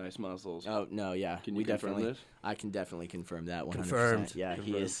nice muscles. oh no, yeah, Can you we confirm definitely. this? I can definitely confirm that 100%. Confirmed. Yeah, he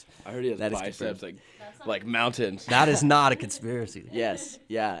Confirmed. is. I heard he has That is biceps confirmed. like mountains. That is not a conspiracy. Yes,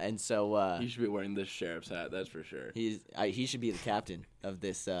 yeah, and so He should be wearing this sheriff's hat, that's for sure. he should be the captain of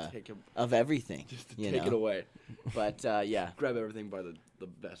this Take him, of everything. just to you take know? it away. But yeah, Grab everything by the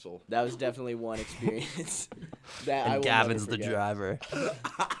vessel. that was definitely one experience that I And will Gavin's never the forget. driver.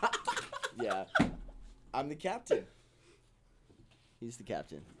 Yeah, I'm the captain. He's the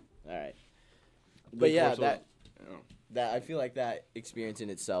captain. All right. But Lee yeah, Corso- Oh. that I feel like that experience in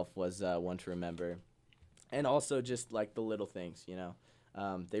itself was one to remember, and also just like the little things, you know,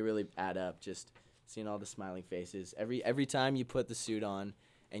 they really add up. Just seeing all the smiling faces every time you put the suit on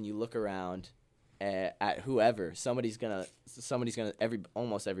and you look around at whoever,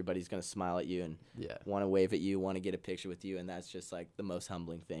 almost everybody's gonna smile at you and Yeah. want to wave at you, want to get a picture with you, and that's just like the most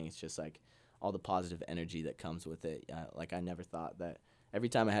humbling thing. It's just like all the positive energy that comes with it. Like I never thought that. Every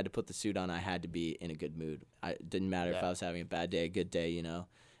time I had to put the suit on, I had to be in a good mood. It didn't matter if Yeah. I was having a bad day, a good day, you know.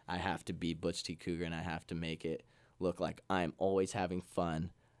 I have to be Butch T. Cougar, and I have to make it look like I'm always having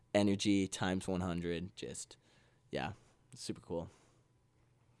fun. Energy times 100. Just, yeah, super cool.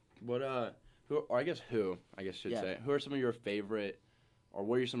 What I guess should Yeah. say. Who are some of your favorite, or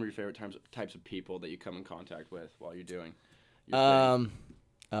what are some of your favorite types of people that you come in contact with while you're doing your thing?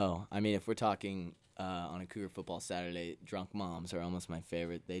 I mean, if we're talking on a Cougar football Saturday, drunk moms are almost my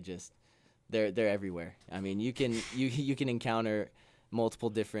favorite. They're everywhere. I mean, you can encounter multiple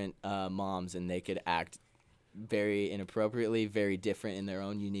different moms, and they could act very inappropriately, very different in their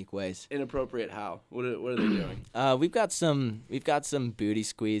own unique ways. Inappropriate how? What are they doing? We've got some booty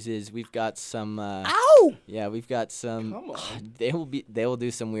squeezes. We've got some. Ow! Yeah, we've got some. Come on. They will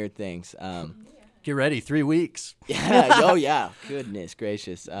do some weird things. Get ready, 3 weeks. Yeah. Oh yeah. Goodness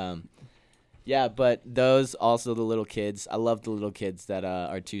gracious. Yeah, but those also the little kids. I love the little kids that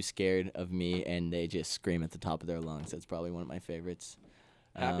are too scared of me and they just scream at the top of their lungs. That's probably one of my favorites.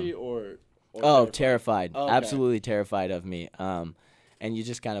 Happy or Oh, terrified? terrified. Okay. Absolutely terrified of me. And you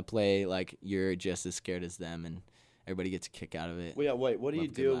just kind of play like you're just as scared as them, and everybody gets a kick out of it. Well, yeah, wait. What do you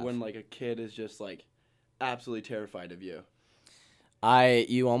Love a good do laugh. when like a kid is just like absolutely terrified of you?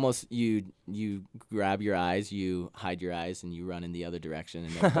 You grab your eyes, you hide your eyes, and you run in the other direction,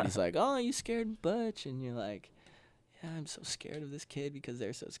 and everybody's like, "Oh, you scared Butch," and you're like, "Yeah, I'm so scared of this kid because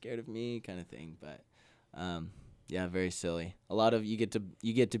they're so scared of me," kind of thing. But yeah, very silly. A lot of you get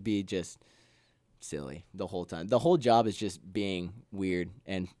to be just silly the whole time. The whole job is just being weird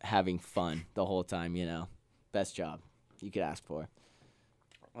and having fun the whole time. You know, best job you could ask for.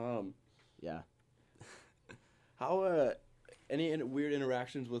 Yeah. How any weird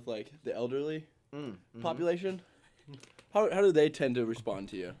interactions with like the elderly population? How do they tend to respond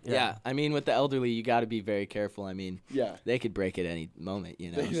to you? Yeah, I mean, with the elderly, you got to be very careful. I mean, Yeah, they could break at any moment,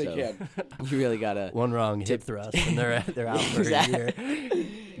 you know. they so can. You really gotta. One wrong hip thrust, and they're out for a year. Exactly.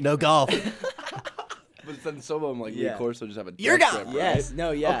 No golf. But then some of them like Yeah. Lee Corso just have a You're death gone. grip, Yes. right? No.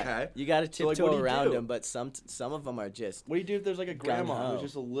 Yeah. Okay. You gotta So, like, tiptoe what do you around do? them, but some of them are just. What do you do if there's like a grandma Gung-ho. who's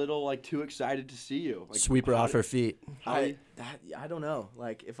just a little like too excited to see you? Like, Sweep her how off do- her feet. how do you- I don't know.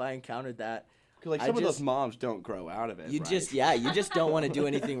 Like if I encountered that, 'cause, like I some of those just- moms don't grow out of it. you right? just don't want to do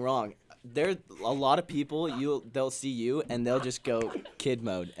anything wrong. There a lot of people they'll see you and they'll just go kid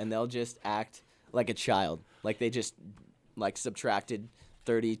mode and they'll just act like a child, like they just like subtracted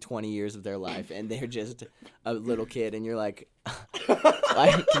 30, 20 years of their life and they're just a little kid and you're like,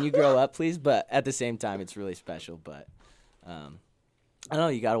 can you grow up please? But at the same time it's really special. But I don't know,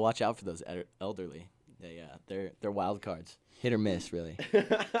 you got to watch out for those elderly. They're wild cards, hit or miss really.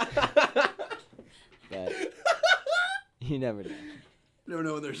 But you never know. You never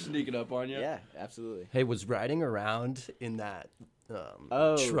know when they're sneaking up on you. Yeah, absolutely. Hey, was riding around in that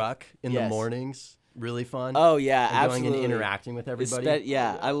Oh, truck in the yes. mornings really fun? Oh yeah, And absolutely. going and interacting with everybody.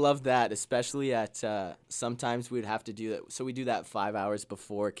 Yeah, I love that. Especially at sometimes we'd have to do that. So we do that 5 hours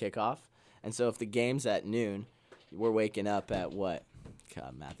before kickoff, and so if the game's at noon, we're waking up at what?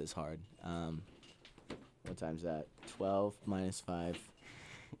 God, math is hard. What time's that? 12 minus 5.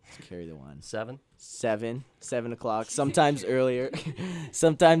 Let's carry the one. 7. 7 o'clock. Sometimes earlier,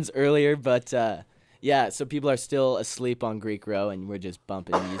 But yeah, so people are still asleep on Greek Row, and we're just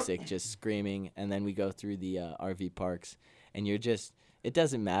bumping music, just screaming, and then we go through the RV parks, and it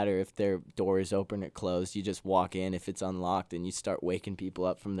doesn't matter if their door is open or closed. You just walk in. If it's unlocked, and you start waking people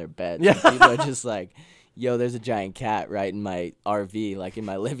up from their beds. Yeah. And people are just like, yo, there's a giant cat right in my RV, like in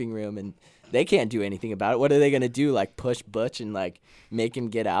my living room, and they can't do anything about it. What are they going to do, like push Butch and like make him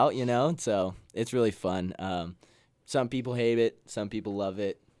get out, you know? So it's really fun. Some people hate it. Some people love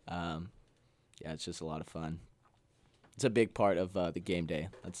it. Yeah, it's just a lot of fun. It's a big part of the game day.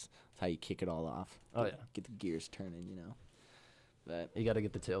 That's how you kick it all off. Oh, yeah. Get the gears turning, you know. But You got to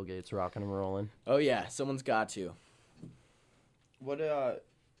get the tailgates rocking and rolling. oh yeah, someone's got to. What other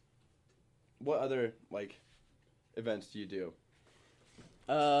like events do you do?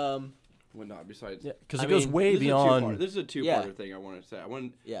 What not besides? Yeah, because I it goes mean, way This is a beyond. two-parter. This is a two-parter Yeah. thing I want to say. I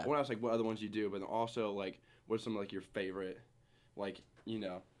want Yeah. to ask like what other ones you do, but then also like what's some like your favorite, like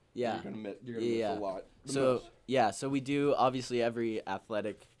Yeah. you're gonna miss Yeah. a lot. The So most. yeah, so we do obviously every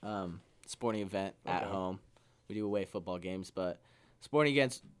athletic sporting event at Okay. home. We do away football games, but sporting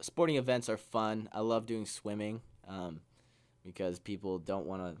events are fun. I love doing swimming because people don't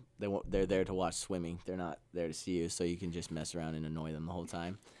want to. They're there to watch swimming. They're not there to see you, so you can just mess around and annoy them the whole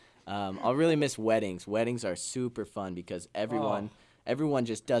time. I'll really miss weddings. Weddings are super fun because everyone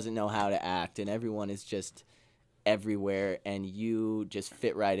just doesn't know how to act, and everyone is just everywhere, and you just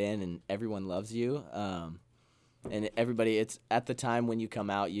fit right in, and everyone loves you. And everybody, it's at the time when you come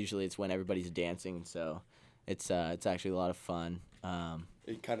out. Usually, it's when everybody's dancing, so it's actually a lot of fun.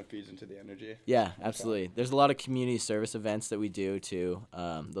 It kind of feeds into the energy. Yeah, absolutely. There's a lot of community service events that we do too.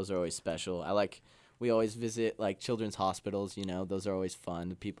 Those are always special. We always visit like children's hospitals. You know, those are always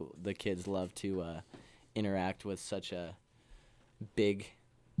fun. The kids love to interact with such a big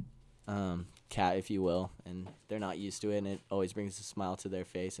cat, if you will, and they're not used to it, and it always brings a smile to their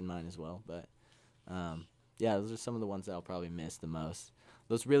face and mine as well. But yeah, those are some of the ones that I'll probably miss the most.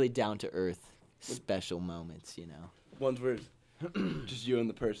 Those really down to earth, special moments, you know. Ones where it's just you and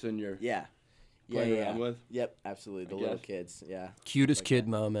the person you're Yeah. playing around with. Yep, absolutely. The I little guess. kids, yeah. Cutest kid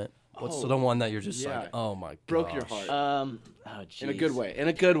moment. What's Oh, the one that you're just yeah. like, oh my god. Broke your heart. Oh, In a good way. In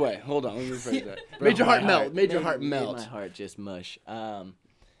a good way. Hold on, let me rephrase that. Broke Made your my heart melt. Made your heart Made melt. my heart just mush.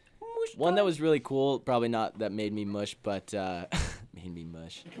 One that was really cool, probably not that made me mush, but made me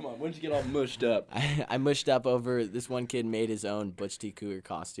mush. Come on, when did you get all mushed up? I mushed up over this one kid made his own Butch T. Cougar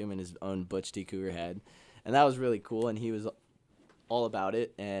costume and his own Butch T. Cougar head. And that was really cool, and he was all about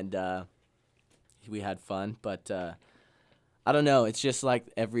it, and we had fun. But I don't know, it's just like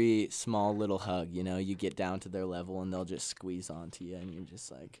every small little hug, you know? You get down to their level, and they'll just squeeze onto you, and you're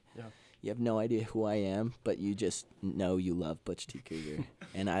just like, Yeah. you have no idea who I am, but you just know you love Butch T. Cougar.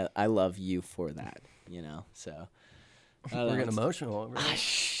 And I love you for that, you know? So I don't We're know, getting it's- emotional over here.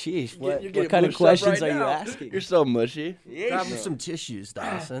 Sheesh, You're what getting kind of mushed up questions right are you now. asking? You're so mushy. Grab him some tissues,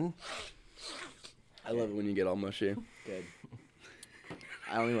 Dawson. I love it when you get all mushy. Good.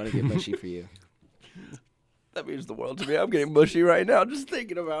 I only want to get mushy for you. That means the world to me. I'm getting mushy right now just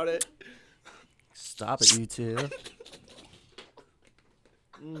thinking about it. Stop it, you two.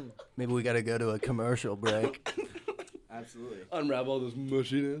 Maybe we gotta go to a commercial break. Absolutely. Unravel all this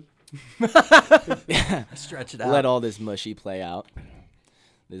mushiness. Stretch it out. Let all this mushy play out.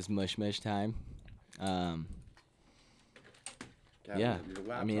 This mush time. Yeah, Your I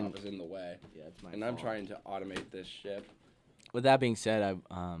laptop mean- is in the way. Yeah, it's my And I'm fault. trying to automate this shit. With that being said,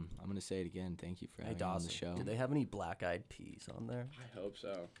 I'm gonna say it again. Thank you for Hey, having me on the Dawson, show. do they have any black-eyed peas on there? I hope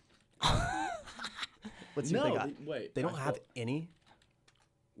so. Let's see if they got. wait. They don't have any.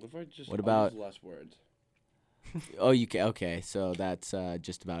 What if I just What I'll about- use less words? Oh, you can. Okay, so that's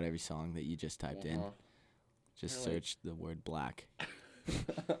just about every song that you just typed in. Uh-huh. Just Kinda search the word black.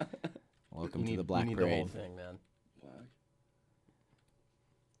 Welcome You to need, the Black you need the whole Parade. thing, man. Black.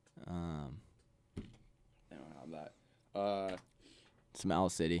 They don't have that. Some Owl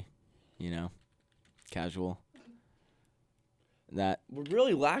City, you know, casual. That We're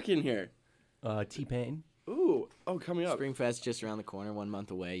really lacking here. T-Pain. Ooh. Oh, coming up. Spring Fest just around the corner, 1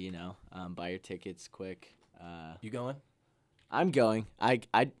 month away. You know, buy your tickets quick. You going? I'm going. I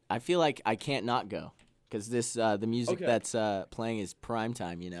feel like I can't not go because the music Okay. that's playing is prime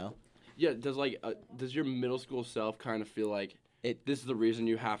time. You know, Yeah. Does your middle school self kind of feel like this is the reason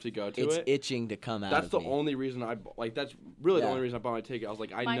you have to go to it's it? itching to come out. That's of the me. only reason That's really the Yeah. only reason I bought my ticket. I was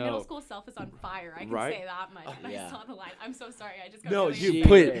like, I My know. middle school self is on fire. I can Right? say that much. And yeah. I saw the line. I'm so sorry. I just got No, really you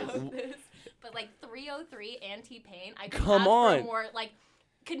excited please. about this. But like 303 and T-Pain, I could Come ask on. for more like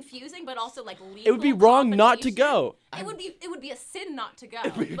confusing, but also like legal. It would be wrong not to compensation. go. It would be a sin not to go.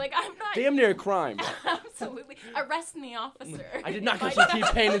 Like I'm not. Damn near a crime. Absolutely. Arrest me, officer. I did not go If see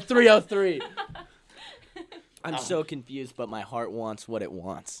T-Pain in 303. I'm so confused, but my heart wants what it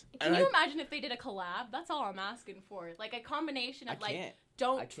wants. Can you imagine if they did a collab? That's all I'm asking for. Like a combination of I like can't. I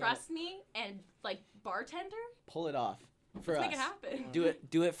don't can't. trust me and like bartender. Pull it off for Let's us. make it happen.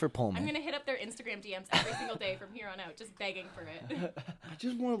 Do it for Pullman. I'm gonna hit up their Instagram DMs every single day from here on out, just begging for it. I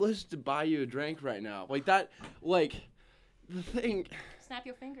just want to listen to buy you a drink right now. Like that. Like the thing. Snap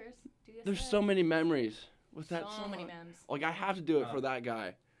your fingers. Do your There's thing. so many memories What's that So song? many memes. Like I have to do it for that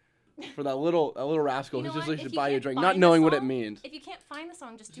guy, for that little rascal You know who just what? like, If should you buy you a can't drink, find not the knowing what it song, means. If you can't find the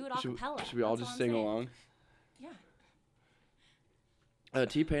song, just do it a Should, cappella. should we all That's just I'm sing saying. along? Yeah.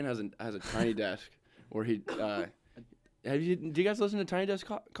 T-Pain has a Tiny Desk where he. Do you guys listen to Tiny Desk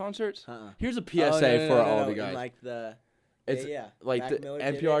concerts? Uh-uh. Here's a Oh, PSA for all of you in guys. like the It's yeah, like Mac the Miller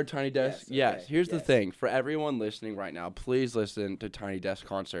did NPR it? Tiny Desk. Yes, Yes. okay, Here's the yes. thing for everyone listening right now. Please listen to Tiny Desk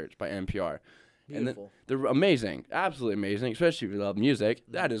concerts by NPR. Beautiful. And they're amazing, absolutely amazing. Especially if you love music.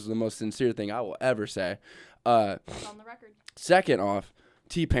 That is the most sincere thing I will ever say. It's on the record. Second off,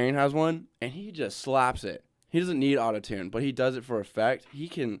 T-Pain has one, and he just slaps it. He doesn't need autotune, but he does it for effect. He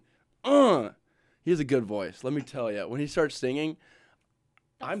can, he has a good voice. Let me tell you, when he starts singing,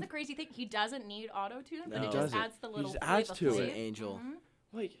 That's I'm- the crazy thing. He doesn't need auto tune, but No. it He just doesn't. adds the He little just adds flavor to He's it. an flavor. angel.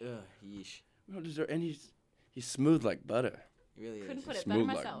 like, Ugh, yeesh. we don't deserve, and he's smooth like butter. He really Couldn't is. put it better Smooth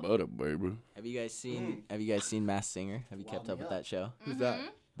like myself. butter, baby. Have you guys seen Masked Singer? Have you kept up with that show? Who's that?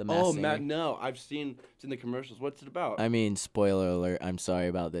 The Masked Oh, Singer. Matt, no, I've seen it's in the commercials. What's it about? I mean, spoiler alert. I'm sorry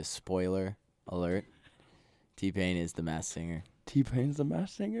about this. Spoiler alert. T-Pain is the Masked Singer. T-Pain's the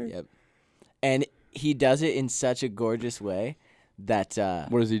Masked Singer? Yep. And he does it in such a gorgeous way that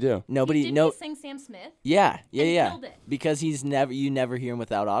What does he do? nobody Didn't no he sing Sam Smith? yeah And he yeah killed it. because you never hear him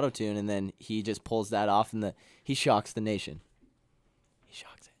without autotune, and then he just pulls that off, and he shocks the nation. He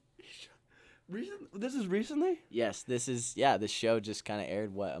shocks it. This is recently? Yes, this show just kind of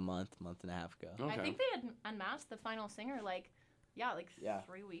aired a month and a half ago. Okay. I think they had unmasked the final singer like Yeah.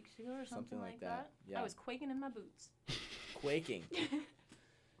 3 weeks ago or something like that. that. Yeah. I was quaking in my boots.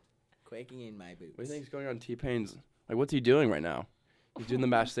 Quaking in my boots. What do you think's going on T-Pain's? Like, what's he doing right now? He's doing the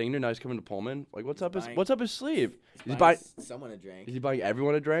Masked Singer. Now he's coming to Pullman. Like, what's up his sleeve? He's buying. someone a drink. Is he buying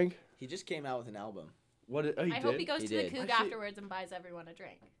everyone a drink? He just came out with an album. What? Oh, he I did. hope he goes He to the did. Coug Actually- afterwards and buys everyone a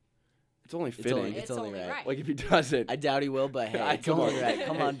drink. It's only It's fitting. only- It's only right. Like if he doesn't. I doubt he will, but hey, Come on.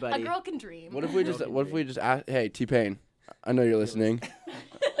 come on, A buddy. girl can dream. What if we just ask? Hey, T-Pain, I know you're listening.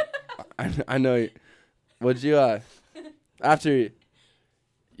 I know. Would you after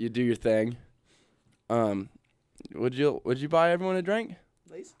you do your thing, would you buy everyone a drink?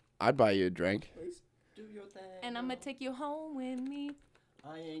 Please. I'd buy you a drink. Do your thing. And I'm gonna take you home with me.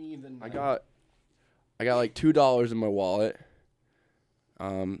 I ain't even. I got like $2 in my wallet.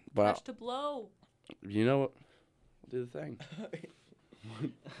 But Much to blow. you know what? We'll do the thing.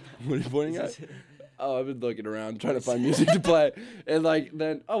 What are you pointing at? Oh, I've been looking around trying to find music to play, and like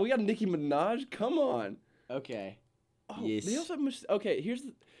then we got Nicki Minaj. Come on. Okay. Oh, Yes. they also have okay.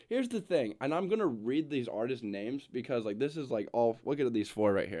 Here's the thing, and I'm gonna read these artists' names because like this is like all. Look at these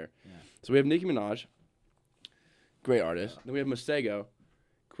 4 right here. Yeah. So we have Nicki Minaj, great artist. Then we have Masego,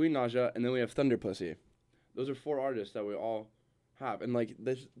 Queen Naja, and then we have Thunder Pussy. Those are 4 artists that we all have, and like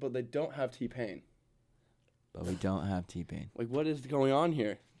this, but they don't have T-Pain. But we don't have T-Pain. Like, what is going on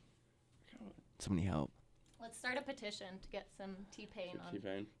here? Somebody help. Let's start a petition to get some T-Pain on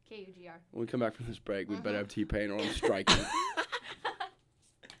T-Pain. KUGR. When we come back from this break, we'd better have T-Pain or I'm striking.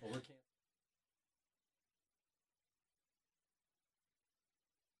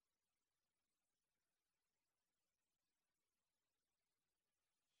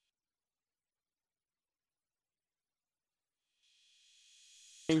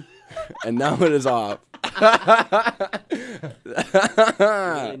 And now it is off. We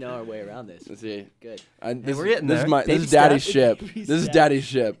really know our way around this. Let's see. Good. This, we're getting this there. is my Baby this is Daddy's step. ship. Baby This is step. Daddy's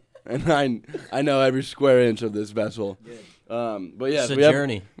ship, and I know every square inch of this vessel. But yeah, It's a we have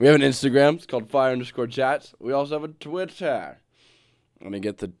journey. we have an Instagram. It's called fire_chats. We also have a Twitter. Let me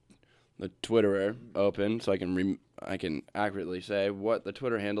get the Twitterer open so I can accurately say what the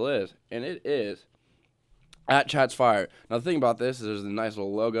Twitter handle is, and it is @chatsfire. Now the thing about this is there's a nice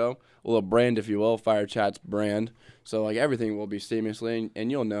little logo, a little brand, if you will, Fire Chats brand. So like everything will be seamlessly, and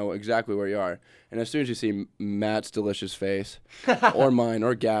you'll know exactly where you are. And as soon as you see Matt's delicious face, or mine,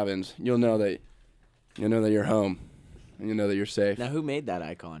 or Gavin's, you'll know that you're home, and you know that you're safe. Now, who made that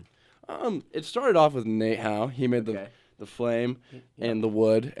icon? It started off with Nate Howe. He made Okay. the flame and the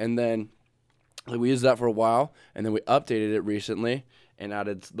wood, and then we used that for a while, and then we updated it recently and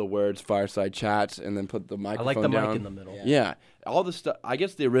added the words Fireside Chats, and then put the I microphone like the down. mic in the middle. Yeah, all the stuff. I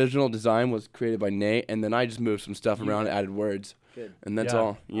guess the original design was created by Nate, and then I just moved some stuff around and added words, Good. and that's Yeah.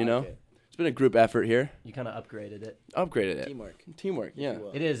 all. You know, Okay. it's been a group effort here. You kind of upgraded it. Upgraded it. Teamwork. Yeah. you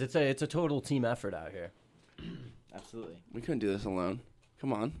will. It is. It's a total team effort out here. Absolutely. We couldn't do this alone.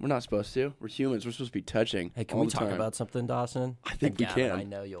 Come on, we're not supposed to. We're humans. We're supposed to be touching. Hey, can all we the talk time. about something, Dawson? I think we Gavin, can. I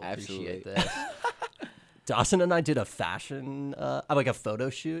know you'll appreciate Absolutely. this. Dawson and I did a fashion, like a photo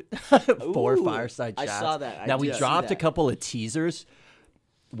shoot for Ooh, Fireside I Chats. saw that. I Now we did see dropped a that. couple of teasers.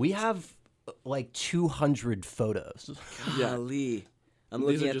 We have like 200 photos. Yeah. Golly. I'm These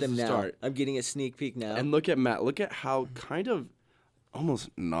looking are at just them the now. start. I'm getting a sneak peek now. And look at Matt. Look at how kind of almost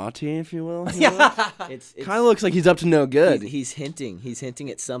naughty, if you will. Yeah. it's Kind of looks like he's up to no good. he's hinting. He's hinting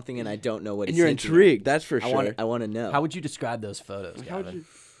at something, and I don't know what And he's you're hinting at. intrigued, that's for I sure. want to know. How would you describe those photos, How would Gavin? you-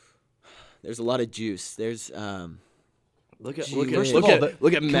 There's a lot of juice. There's Look at Gee, look at first look of all, at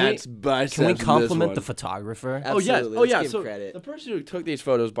look at can we- Matt's biceps. Can we in this compliment one. the photographer? Oh yes. Absolutely. Oh Let's yeah. give So him credit. the person who took these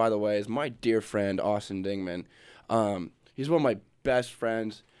photos, by the way, is my dear friend Austin Dingman. He's one of my best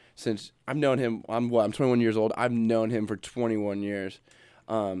friends since I've known him. I'm 21 years old. I've known him for 21 years,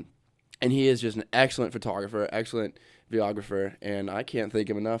 and he is just an excellent photographer, excellent videographer, and I can't thank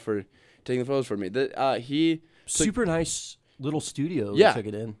him enough for taking the photos for me. He Super nice little studio. Yeah. We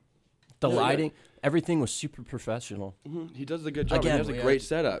took it in. The Yeah, lighting, everything was super professional. he does a good job. Again, he has a we great had-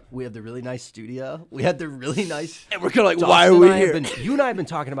 setup. We had the really nice studio. We had the really nice. And we're kind of like, Dawson why are and we I have here? you and I have been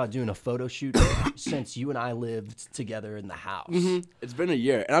talking about doing a photo shoot since you and I lived together in the house. It's been a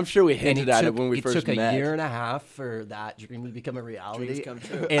year, and I'm sure we And hinted at it when we first took met. a year and a half for that dream to become a reality. Dreams come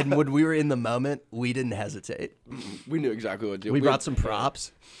true. And when we were in the moment, we didn't hesitate. We knew exactly what to do. We brought some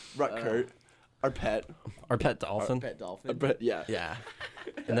props. brought Kurt, our pet. Our pet dolphin. pet dolphin. But yeah, Yeah.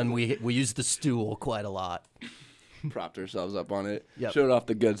 And then we used the stool quite a lot. propped ourselves up on it. Yep. Showed off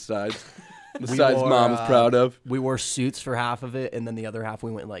the good sides. The We sides wore, mom's proud of. We wore suits for half of it, and then the other half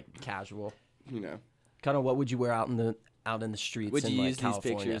we went like casual. You know. Kind of what would you wear out in the streets Would in you like use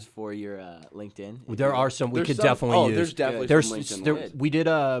California? these pictures for your LinkedIn? There are some we There's could some- definitely use. there's definitely There's some LinkedIn there, ones. we did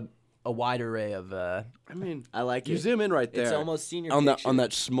a wide array of I mean, I like you it. zoom in right there. It's almost senior on picture.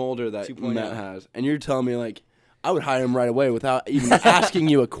 that smolder that 2.0. Matt has, and you're telling me like I would hire him right away without even asking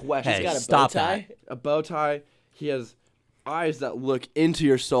you a question. Hey, got a stop bow tie. that. A bow tie. He has eyes that look into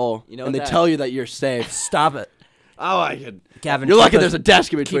your soul, You know and what they that- tell you that you're safe. Stop it, Oh, I could. Gavin. You're keep lucky us- there's a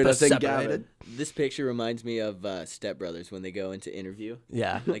desk in between keep us us and separated. Gavin. This picture reminds me of Step Brothers when they go into interview.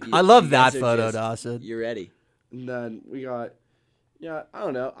 Yeah, Like, you- I love you that guys are photo, just- Dawson. You're ready. And then we got, yeah, I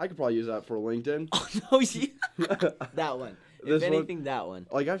don't know. I could probably use that for LinkedIn. Oh, yeah. That one. This If one? anything, that one.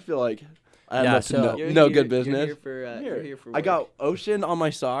 Like I feel like I have Yeah, enough so- to know, You're know here- good business. You're here for, I'm you're here. here for I work. got ocean on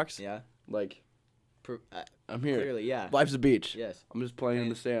my socks. Yeah. Like Per, I'm here. clearly, yeah. Life's a beach. Yes. I'm just playing in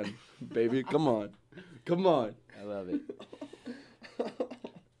the sand, baby. Come on, come on. I love it.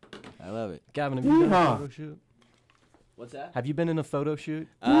 I love it. Gavin, have you been in a photo shoot? What's that? Have you been in a photo shoot?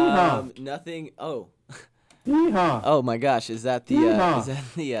 Nothing. Oh. Oh my gosh! Is that the? Is that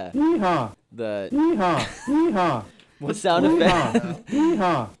the? What sound effect?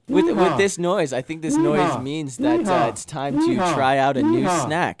 with this noise, I think this noise means that it's time to try out a new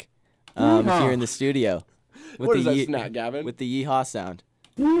snack here in the studio. With What the is that yee- snack, Gavin? With the yeehaw sound.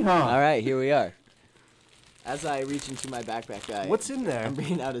 All right, here we are. As I reach into my backpack, What's in there? I'm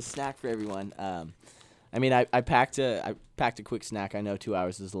bringing out a snack for everyone. I mean, I packed a quick snack. I know 2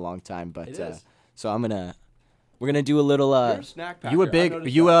 hours is a long time, but It is. so we're gonna do a little. You're a snack packer. You a I big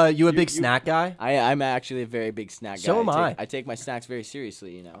noticed you that. you a big snack guy? I'm actually a very big snack guy. So am I. I take my snacks very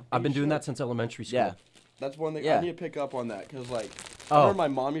seriously, you know. I've been doing that since elementary school. Yeah. That's one thing Yeah. I need to pick up on that because like Oh. I remember my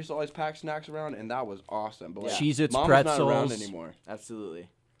mom used to always pack snacks around and that was awesome. But like, Cheez-Its, Mom's not around pretzels. anymore. Absolutely.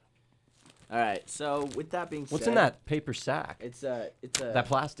 All right. So with that being said, What's in that paper sack? It's a That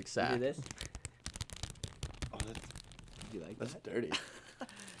plastic You sack. hear this? Oh, You like that's that? dirty.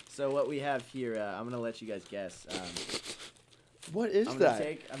 So what we have here, I'm gonna let you guys guess. What is I'm that? gonna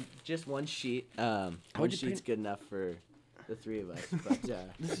take just one sheet. One How'd you sheet's paint- good enough for the three of us. But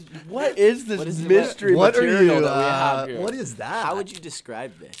What is this What is it- mystery What are material you? that we have here? What is that? how would you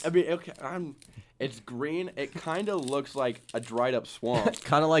describe this? I mean, okay, it's green. It kind of looks like a dried up swamp.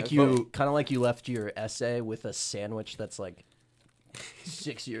 Kind of like you left your essay with a sandwich that's like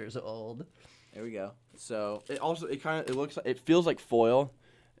 6 years old. There we go. So It feels like foil.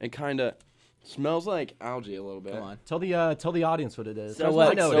 It kind of smells like algae a little bit. come on. Tell the audience what it is. So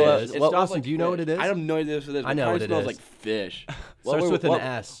what- I know so, what uh, it is. It's what- Dawson. Do you know what it is? I have no idea what it is. I know it what it smells is. like fish. Starts with an what,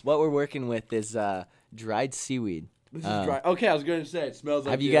 S. What we're working with is dried seaweed. This is dry. Okay, I was going to say it smells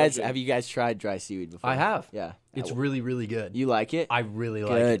like. Have you the guys ocean. tried dry seaweed before? I have. Yeah. It's really really good. You like it? I really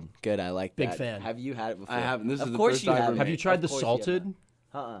like Good. it. Good. I like Big that. fan. Have you had it before? I haven't. This is of the course first you time for haven't. me. Have you tried Of the course you have salted?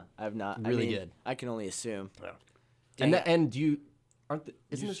 not. I've not. Really I mean, good. I can only assume. Yeah. Dang it. And do you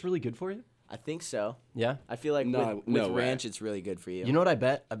isn't this really good for you? I think so. Yeah. I feel like No- with no way. ranch, it's really good for you. You know what I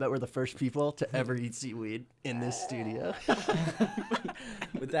bet? I bet we're the first people to ever eat seaweed in this studio.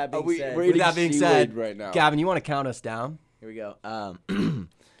 with that being said, we're With eating that being seaweed said, right now. Gavin, you want to count us down? here we go.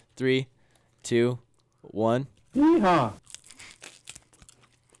 3, 2, 1.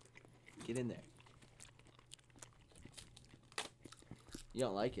 Get in there. You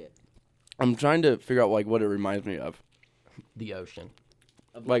don't like it. I'm trying to figure out like what it reminds me of. The ocean.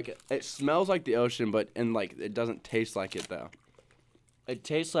 Like it smells like the ocean, but like it doesn't taste like it though. It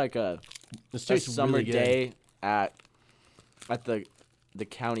tastes like a This a tastes summer really good. day at the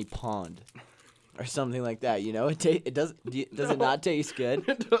county pond or something like that. You know, it does. Does it not taste good?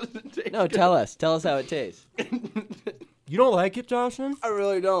 It doesn't taste. No, tell us how it tastes. You don't like it, Jocelyn? I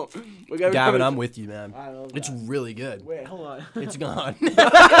really don't. Like, every Gavin, time I'm with you, man. I love It's really good. Wait, hold on. It's gone.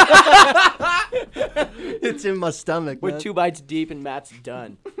 It's in my stomach, We're man. 2 bites deep and Matt's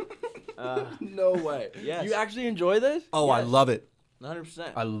done. no way. Yes. You actually enjoy this? Oh, I love it.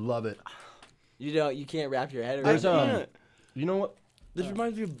 100%. I love it. You can't wrap your head around There's it. can't. You know what? This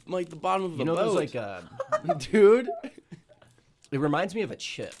reminds me of like the bottom of the You know, boat. there's like dude. it reminds me of a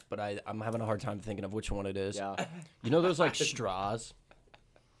chip, but I'm having a hard time thinking of which one it is. Yeah. You know those like straws?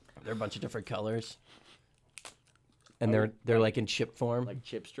 They're a bunch of different colors, and they're like in chip form, Like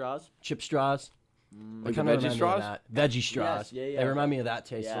chip straws. chip straws. Like the Kinda veggie remind me of straws? that. Veggie straws. yeah, yeah. They remind me of that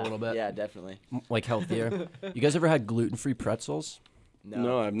taste Yeah. a little bit. Yeah, definitely. Like healthier. You guys ever had gluten-free pretzels?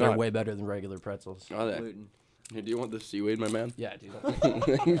 No, I'm They're not. way better than regular pretzels. Are they? Gluten. Hey, do you want the seaweed, my man? Yeah, dude.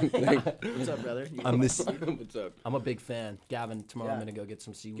 What's up, brother? I'm this. What's up? I'm a big fan. Gavin, tomorrow I'm Yeah. gonna go get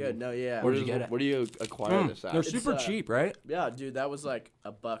some seaweed. Good. No, yeah. Where'd you get it? Where do you acquire this at? They're It's, super cheap, right? Yeah, dude, that was like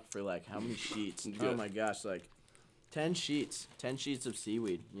 $1 for like how many sheets? Oh good. my gosh, like 10 sheets. 10 sheets of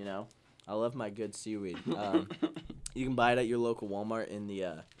seaweed, you know? I love my good seaweed. You can buy it at your local Walmart in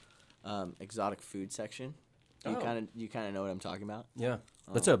the exotic food section. You Oh. kind of know what I'm talking about. Yeah.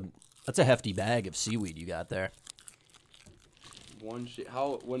 That's a hefty bag of seaweed you got there. One sheet.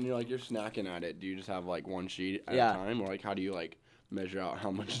 How when you're snacking at it, do you just have like one sheet at Yeah. a time, or like how do you like measure out how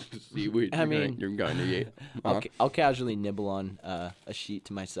much seaweed I you're mean- going to eat? I'll casually nibble on a sheet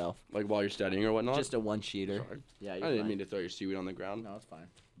to myself. Like while you're studying or whatnot. Just a one-sheeter. Sorry. Yeah, I you're didn't fine. mean to throw your seaweed on the ground. No, it's fine.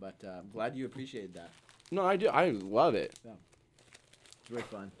 But I'm glad you appreciated that. No, I do. I love it. It's really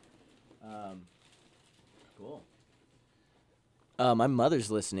fun. Cool. My mother's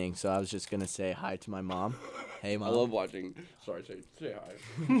listening, so I was just gonna say hi to my mom. Hey, mom. I love watching. Sorry, say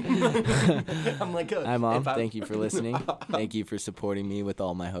hi. I'm like, Hi, mom. Thank you for listening. Thank you for supporting me with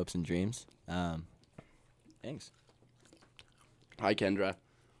all my hopes and dreams. Thanks. Hi, Kendra.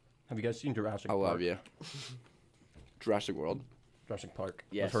 Have you guys seen Jurassic I Park? love you. Jurassic World. Jurassic Park.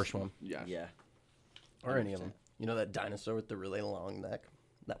 Yes. The first one. Yes. Yeah. Or any of them. You know that dinosaur with the really long neck?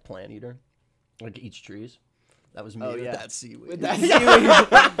 That plant eater? Like eats trees? That was me Oh, with yeah. that seaweed. With that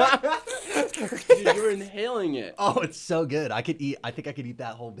Dude, you were inhaling it. Oh, it's so good. I think I could eat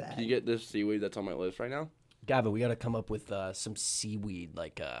that whole bag. Do you get this seaweed that's on my list right now? Gavin, we got to come up with some seaweed,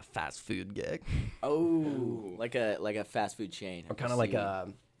 like a fast food gig. Oh, like a fast food chain. Or kind of like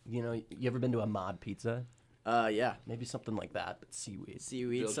a, you ever been to a mod pizza? Yeah. Maybe something like that, but seaweed.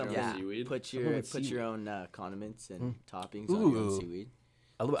 Seaweed. Build your Something. own seaweed? Put Something your with put your seaweed. own condiments and toppings on your own Ooh. seaweed.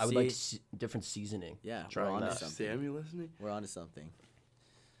 I would like See? different seasoning. Yeah, we're Trying onto that. something. Sam, you listening? We're onto something.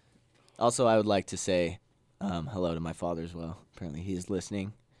 Also, I would like to say hello to my father as well. Apparently, he is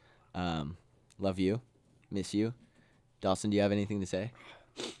listening. Love you. Miss you. Dawson, do you have anything to say?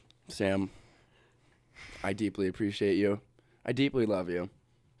 Sam, I deeply appreciate you. I deeply love you.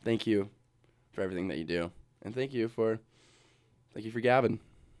 Thank you for everything that you do, and thank you for Gavin.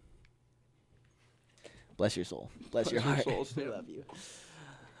 Bless your soul. Bless your your heart. soul, Sam. I love you.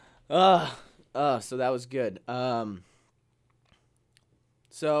 So that was good.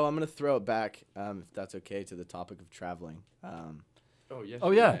 So I'm gonna throw it back, if that's okay, to the topic of traveling. Oh yes.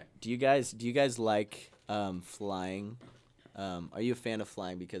 Oh, yeah. Do you guys like flying? Are you a fan of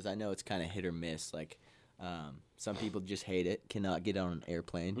flying? Because I know it's kind of hit or miss. Like, some people just hate it, cannot get on an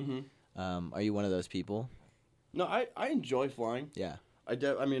airplane. Are you one of those people? No, I enjoy flying. Yeah.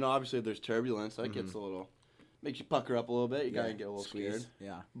 I mean, obviously, if there's turbulence, that gets a little, makes you pucker up a little bit. You gotta get a little Squeeze. scared.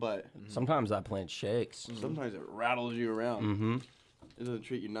 Yeah. But Sometimes that plant shakes. sometimes it rattles you around. Mm-hmm. It doesn't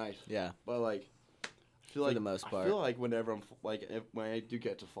treat you nice. Yeah. But like, I feel For like the most I part. feel like whenever when I do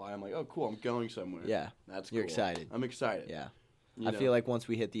get to fly, I'm like, oh cool, I'm going somewhere. Yeah. That's cool. You're excited. I'm excited. Yeah. You I know? feel like once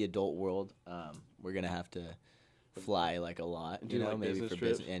we hit the adult world, we're gonna have to fly like a lot. Do, You know, like, maybe business for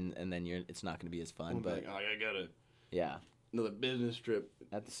trips? business, and then it's not gonna be as fun. I'm But like, oh, I gotta yeah, another business trip.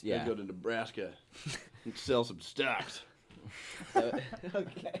 that's Yeah. yeah. Go to Nebraska and sell some stocks. Okay.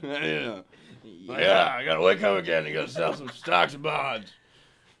 yeah. Yeah, I gotta wake up again and go sell some stocks and bonds.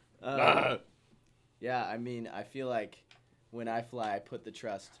 Yeah, I mean, I feel like when I fly, I put the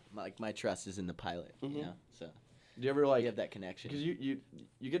trust. My trust is in the pilot. You know, so Do you ever like? you have that connection. Because you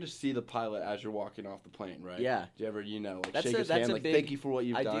get to see the pilot as you're walking off the plane, right? Yeah. Do you ever like That's shake a- his that's hand a like big- thank you for what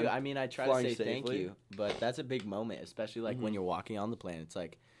you've I done? do. I mean, I try to flying say thank safely. you, but that's a big moment, especially like when you're walking on the plane. It's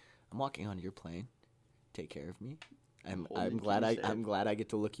like, I'm walking on your plane. Take care of me. I'm Holding glad you safe. I'm glad I get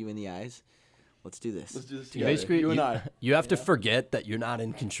to look you in the eyes. Let's do this. Let's do this You together. basically, you and I. you have to forget that you're not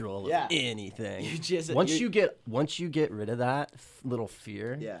in control of Yeah. anything. You just- once you- you get rid of that little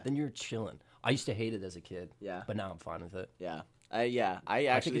fear, Yeah. then you're chilling. I used to hate it as a kid, Yeah. but now I'm fine with it. Yeah. I actually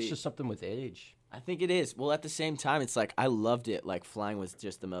I think it's just something with age. I think it is. Well, at the same time, it's like I loved it. Like flying was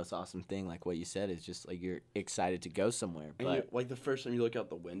just the most awesome thing. Like what you said is just like you're excited to go somewhere. And But you, like the first time you look out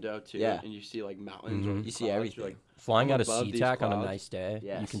the window too, Yeah. and you see like mountains, or Mhm. You see clouds, everything. You're like, Flying I'm out of above these SeaTac on a clouds. nice day, you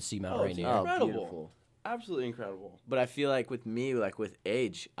Yes. can see Mount Oh, it's Rainier. incredible. beautiful. absolutely incredible. But I feel like with me, like with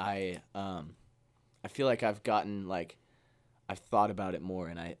age, I feel like I've gotten like I've thought about it more,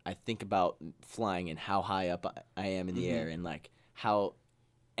 and I think about flying and how high up I am in the Mm-hmm. air, and like how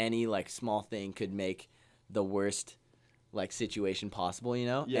any like small thing could make the worst like situation possible, you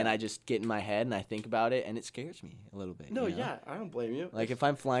know? Yeah. And I just get in my head and I think about it, and it scares me a little bit. No, you know? yeah, I don't blame you. Like if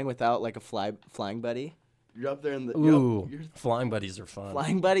I'm flying without like a flying buddy, you're up there in the Ooh, you're flying buddies are fun.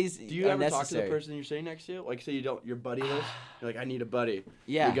 flying buddies. do you are ever talk to necessary. the person you're sitting next to? Like, say you don't, your buddy list. You're like, I need a buddy.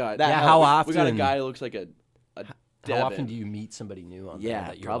 Yeah, we got that Yeah, helps. how We got a often- guy who looks like a How often Devin. do you meet somebody new on Yeah, there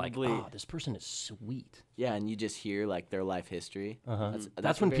that you're probably- like, oh, this person is sweet? Yeah, and you just hear like their life history. Uh-huh. That's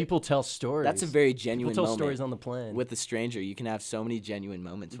That's a when very- people tell stories. That's a very people genuine tell moment. stories on the plane. With a stranger, you can have so many genuine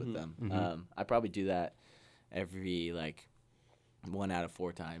moments with them. I probably do that every like 1 out of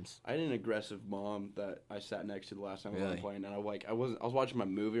 4 times. I had an aggressive mom that I sat next to the last time I was on Really? the plane, and I was watching my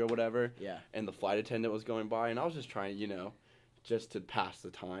movie or whatever, Yeah. and the flight attendant was going by, and I was just trying, just to pass the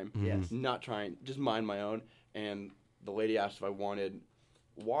time. Yes. Not trying, just mind my own. And the lady asked if I wanted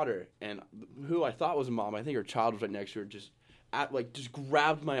water, and who I thought was a mom, I think her child was right next to her, just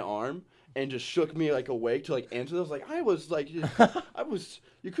grabbed my arm and just shook me like awake to like answer. I was like,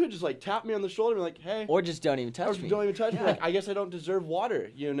 you could just like tap me on the shoulder and be like, hey. Or just don't even touch Or me. don't even touch me. Yeah. Like, I guess I don't deserve water,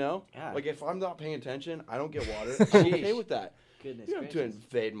 Yeah. Like, if I'm not paying attention, I don't get water. I'm okay with that. Goodness You don't have to gracious.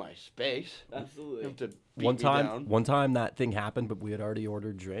 invade my space. Absolutely. You have to beat one me down. time that thing happened, but we had already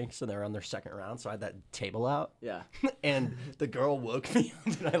ordered drinks and they were on their second round, so I had that table out. Yeah. And the girl woke me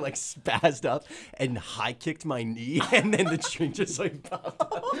up and I like spazzed up and high kicked my knee and then the drink just like popped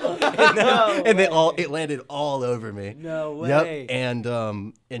up. And then it landed all over me. No Yep. way.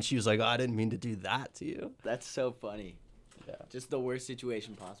 And she was like, oh, I didn't mean to do that to you. That's so funny. Yeah. Just the worst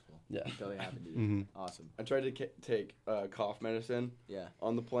situation possible. Yeah. Totally happened to you. Mhm. Awesome. I tried to take cough medicine Yeah.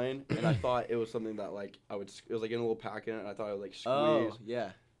 on the plane, and I thought it was something that like it was like in a little packet, and I thought I would like squeeze Oh,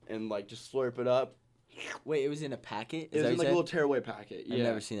 yeah. and like just slurp it up. Wait, it was in a packet? It was Is that in what like a you little said? tearaway packet. Yeah. I've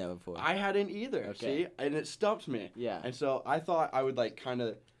never seen that before. I hadn't either. Okay. See, and it stumped me. Yeah. And so I thought I would like kind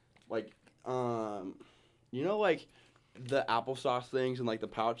of like like the applesauce things in like the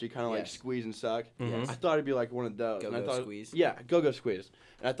pouch you kind of like Yes. squeeze and suck. Mhm. I thought it'd be like one of those. and I Go-go thought, squeeze? Yeah, go squeeze.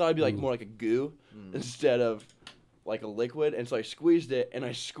 And I thought it'd be like more like a goo instead of like a liquid. And so I squeezed it, and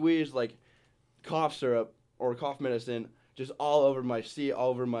I squeezed like cough syrup or cough medicine just all over my seat, all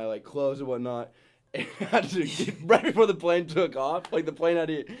over my like clothes and whatnot. And I had to, right before the plane took off, like the plane had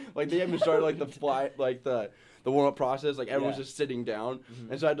to, like they haven't started like the flight, like the warm up process, like everyone's Yeah. just sitting down,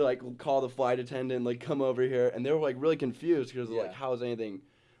 and so I had to like call the flight attendant, like come over here, and they were like really confused because Yeah. like how is anything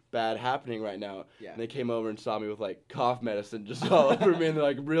bad happening right now? Yeah. And they came over and saw me with like cough medicine just all over me, and they're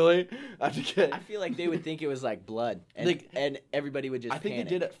like, really? I have to get. I feel like they would think it was like blood, and, Like- and everybody would just I think panic.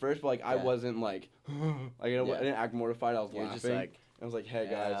 they did at first, but like I Yeah. wasn't like, I didn't act mortified. I was You're laughing. just like, I was like, hey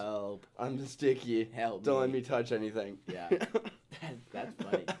guys, help. I'm sticky. Help Don't me." let me touch anything. Yeah. That's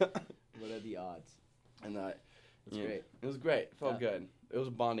funny. What are the odds? And That's yeah, great. It was great. It felt Yeah. good. It was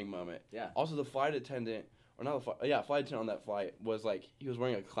a bonding moment. Yeah. Also, the flight attendant, or not the flight, flight attendant on that flight was like he was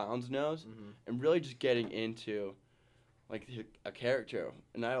wearing a clown's nose and really just getting into like a character.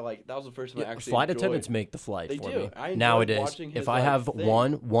 And I like that was the first time I Yeah, actually flight enjoyed. attendants make the flight They for do. me. I enjoy Nowadays, watching his, if I like, have thing.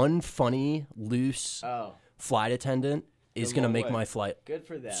 one funny, loose Oh, flight attendant, is a gonna long make way. my flight good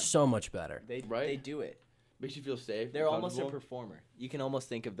for them. so much better. They Right? they do it. Makes you feel safe. They're and almost a comfortable. performer. You can almost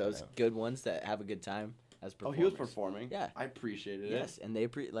think of those good ones that have a good time as Oh, performers. he was performing. Yeah. I appreciated Yes, it. and they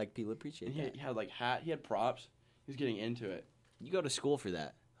people appreciate And that. he had like hat. He had props. He was getting into it. You go to school for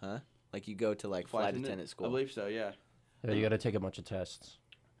that, huh? Like you go to like flight attendant school. I believe so. Yeah. Yeah, you got to take a bunch of tests,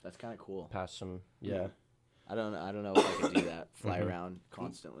 That's kind of cool. pass some. Yeah, I don't know if I could do that. Fly Mhm. around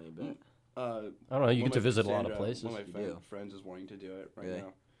constantly, but I I don't know. You get to visit a lot of places. One of my You do. friends is wanting to do it right Really?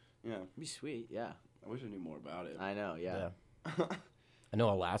 now. Yeah. it'd be sweet. Yeah, I wish I knew more about it. I know. Yeah, I know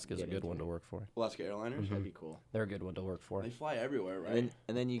Alaska's a Get good into one to it. work for. Alaska Airliners. that'd be cool. They're a good one to work for. They fly everywhere, right?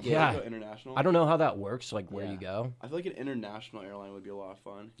 And then you get Yeah. They go international. I don't know how that works, like where Yeah. you go. I feel like an international airline would be a lot of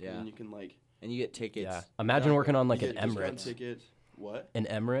fun. Yeah. And you can like and you get tickets. Yeah. Imagine working on like you an get discount Emirates. tickets. What? An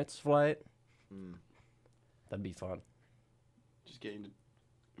Emirates flight? Mm. That'd be fun. Just getting to.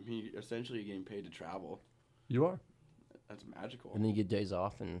 I mean, essentially, you're getting paid to travel. You are. That's magical. And then you get days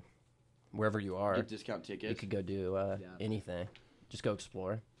off, and wherever you are, Get discount you tickets. could go do anything. Just go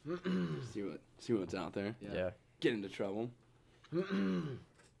explore. see what's out there. Yeah. Get into trouble.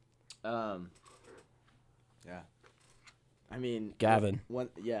 Yeah. I mean, Gavin,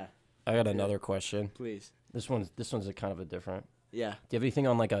 yeah, I got another question. please. This one's a kind of a different. Yeah. Do you have anything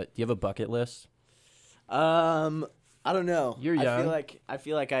on do you have a bucket list? I don't know. You're young. I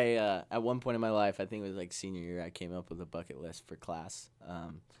feel like I at one point in my life, I think it was like senior year, I came up with a bucket list for class.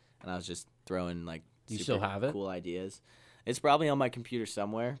 And I was just throwing like You super still have it? cool ideas. It's probably on my computer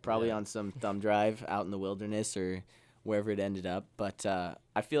somewhere, probably Yeah. on some thumb drive out in the wilderness or wherever it ended up. But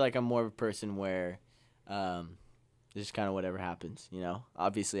I feel like I'm more of a person where just kind of whatever happens, you know.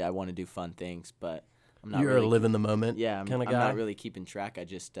 Obviously, I want to do fun things, but I'm not You're really a live in the moment I'm kind of guy. not really keeping track. I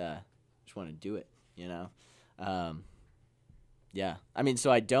just want to do it, you know. Yeah. I mean,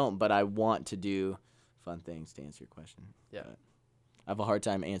 so I don't, but I want to do fun things to answer your question. Yeah. But I have a hard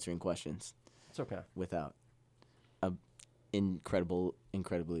time answering questions It's okay. without a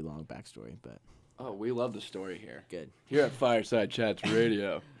incredibly long backstory, but Oh, we love the story here. good. Here at Fireside Chats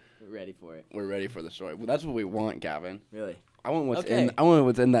Radio, We're ready for it. we're ready for the story. Well, that's what we want, Gavin. Really? I want what's Okay. in. I want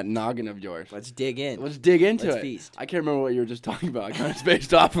what's in that noggin of yours. Let's dig in. Let's dig into Let's it. feast. I can't remember what you were just talking about. I kind of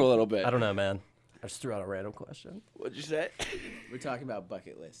spaced off for a little bit. I don't know, man. I just threw out a random question. What'd you say? We're talking about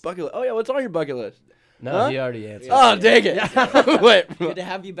bucket list. Bucket list. Oh yeah, what's on your bucket list? No, Huh? he already answered. Oh, dang it! Wait, Good to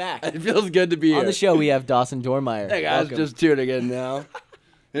have you back. it feels good to be here. On the show, we have Dawson Dormeyer. Hey guys, Welcome. just tuning in now.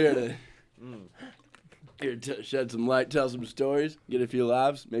 Here to shed some light, tell some stories, get a few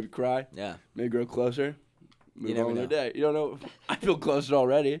laughs, maybe cry, Yeah. maybe grow closer. Move never on with know. their day. You don't know. I feel closer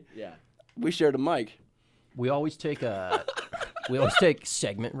already. Yeah. We shared a mic. We always take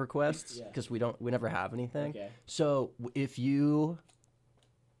segment requests Yeah. because we never have anything. Okay. So if you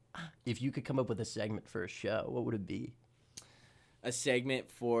could come up with a segment for a show, what would it be? A segment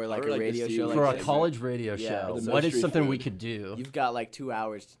for like really a like to radio see show, you like For a segment. college radio Yeah, show, the what is street something we food. could do? You've got like 2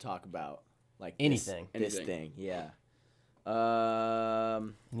 hours to talk about like Anything. This Anything. thing, yeah.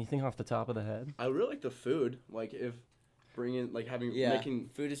 Anything off the top of the head? I really like the food. Like if bringing, like having, Yeah. making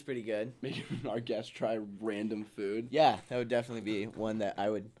Food is pretty good. our guests try random food. Yeah, that would definitely be one that I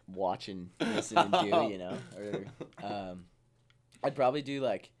would watch and listen and do. You know, or I'd probably do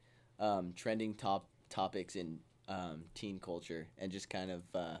like trending topics in teen culture and just kind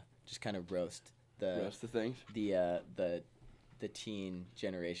of roast the Rest of things. the teen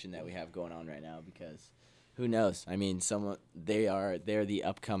generation that we have going on right now, because who knows? I mean, they're the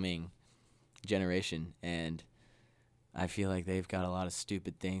upcoming generation, and I feel like they've got a lot of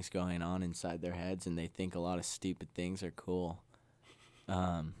stupid things going on inside their heads, and they think a lot of stupid things are cool.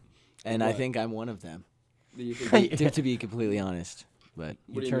 And I What? think I'm one of them, Do you think? to be completely honest. But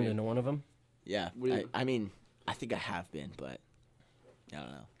What You do you turned mean? into one of them? yeah, What do you- I mean, I think I have been, but I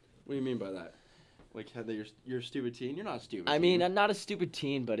don't know. What do you mean by that? Like, you're a stupid teen? You're not a stupid. I teen. mean, I'm not a stupid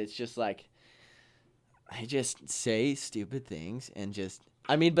teen, but it's just like I just say stupid things and just.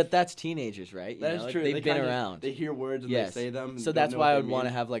 I mean, but that's teenagers, right? You That know, is true. They've They been kinda- around. They hear words and Yes. they say them. and So don't that's know why I what would they want to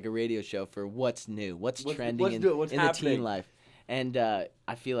mean. have like a radio show for what's new, what's trending let's in, do it. What's in the happening? teen life. And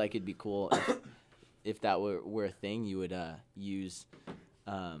I feel like it'd be cool if that were a thing. You would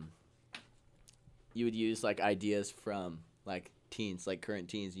use like ideas from like teens, like current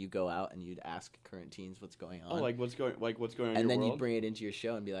teens. You go out and you'd ask current teens what's going on. Oh, like what's going on in and your then world? you'd bring it into your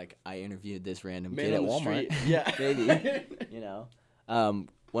show and be like, I interviewed this random Man kid at on the Walmart. street. Yeah. Maybe. You know,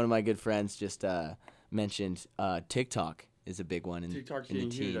 one of my good friends just mentioned TikTok is a big one in TikTok's in the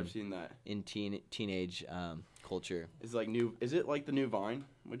getting huge. teen I've seen that. in teenage culture. Is it like new? Is it like the new Vine?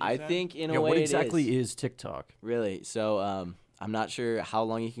 Would you I say? think in a Yeah, way what it exactly is. is TikTok? Really. So I'm not sure how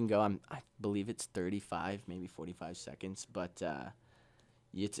long you can go. I believe it's 35, maybe 45 seconds, but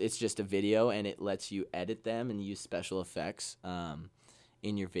it's just a video, and it lets you edit them and use special effects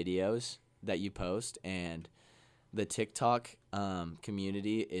in your videos that you post. And the TikTok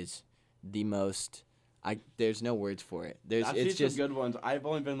community is the most. There's no words for it. I've It's seen just some good ones. I've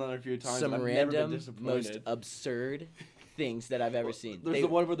only been there a few times. some and I've never been random, most disappointed. absurd things that I've ever seen. There's They- the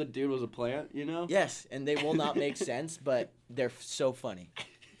one where the dude was a plant. You know? Yes, and they will not make sense, but they're so funny.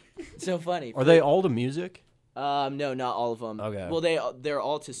 So funny. Are they all to music? No, not all of them. Okay. Well, they're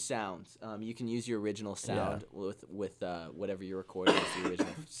all to sounds. You can use your original sound with whatever you're recording as the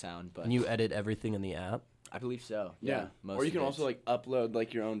original sound, but And you edit everything in the app? I believe so. Yeah. most Or you of can it. also like upload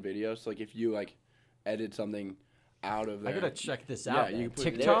like your own videos. So like if you like edit something out of there. I gotta check this Yeah, out. you man. can put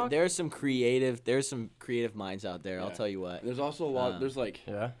it- TikTok. There's some creative minds out there. I'll Yeah. tell you what. There's also a lot. There's like,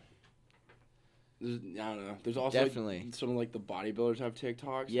 Yeah. I don't know. There's also Definitely. like, some of like the bodybuilders have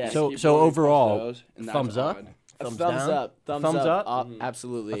TikToks. Yes. So- People so post overall, those, and that's thumbs up? odd. Thumbs Thumbs down? up. Thumbs Thumbs up. up?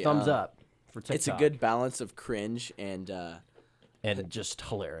 Absolutely. A thumbs up for TikTok. It's a good balance of cringe and and just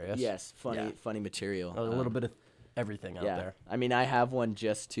hilarious. yes, funny Yeah. funny material. A little bit of everything out yeah. there. I mean, I have one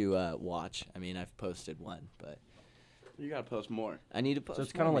just to watch. I mean, I've posted one, but You gotta post more. I need to post. So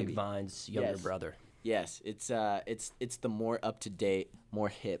it's more, kind of like maybe. Vine's younger Yes. brother. Yes, it's the more up to date, more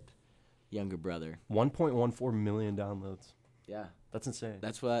hip, younger brother. 1.14 million downloads. Yeah, That's insane.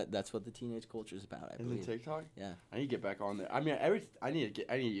 that's what the teenage culture is about. I Isn't believe. TikTok? Yeah, I need to get back on there. I mean, I need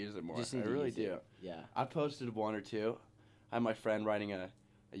to use it more. Just I need to really use do. it. yeah, I posted one or two. I had my friend riding a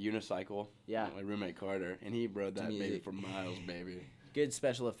unicycle. Yeah. My roommate Carter, and he rode that baby music. for miles, baby. good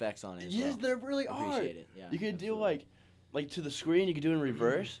special effects on it. As Yes, well. there really are. Appreciate it. Yeah, You could do absolutely. like to the screen. You could do in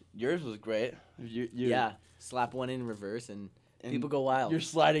reverse. Yours was great. You Yeah, slap one in reverse and and people go wild. You're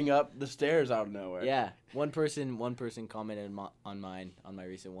sliding up the stairs out of nowhere. Yeah, one person commented on my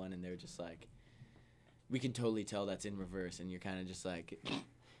recent one, and they were just like, "We can totally tell that's in reverse," and you're kind of just like,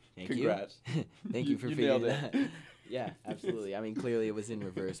 "Thank Congrats. you, thank you for You figuring nailed it. that." Yeah, absolutely. I mean, clearly it was in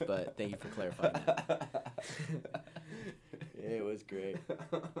reverse, but thank you for clarifying that. It was great.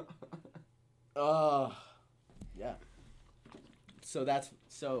 Yeah.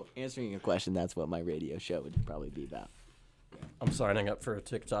 So answering your question, that's what my radio show would probably be about. I'm signing up for a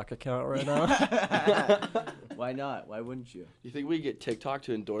TikTok account right now. Why not? Why wouldn't you? You think we get TikTok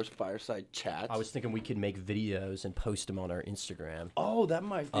to endorse Fireside Chats? I was thinking we could make videos and post them on our Instagram Oh, that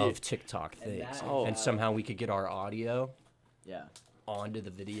might be. of TikTok And things. that- Oh. And somehow we could get our audio Yeah. onto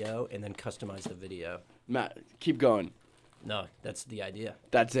the video and then customize the video. Matt, keep going. No, that's the idea.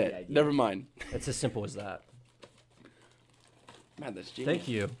 That's it. the idea. Never mind. It's as simple as that. Man, that's genius. Thank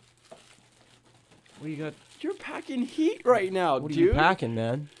you. What do you got? You're packing heat right now, What are dude. you packing,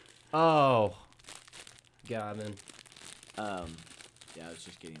 man? Oh, Gavin. Yeah, I was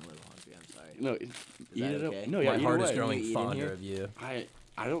just getting a little hungry. I'm sorry. No, that eat it up. okay? No, yeah, My eat heart is away. growing Can you eat in fonder here? of you.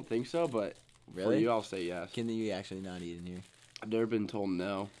 I don't think so, but Really? for you, I'll say yes. Can you actually not eat in here? I've never been told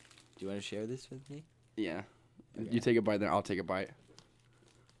no. Do you want to share this with me? Yeah. Okay. You take a bite, then I'll take a bite.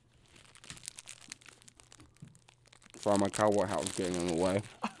 Sorry, my cowboy hat was getting in the way.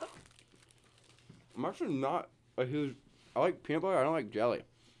 I'm actually not a huge. I like peanut butter. I don't like jelly.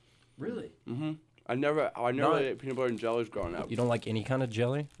 Really? Mm-hmm. I never Not- really ate peanut butter and jellies growing up. You don't like any kind of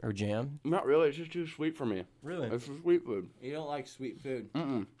jelly or jam? Not really. It's just too sweet for me. Really? It's for sweet food. You don't like sweet food.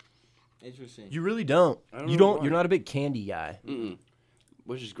 Mm-mm. Interesting. You really don't. I don't You know don't. why. You're not a big candy guy, Mm-mm.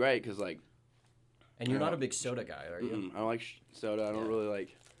 Which is great because like, and you're Yeah. not a big soda guy, are you? I don't like soda. I don't Yeah. really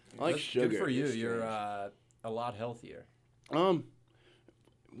like. I like That's sugar. Good for you. It's You're strange. a lot healthier.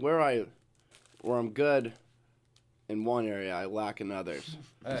 Where I'm good in one area, I lack in others.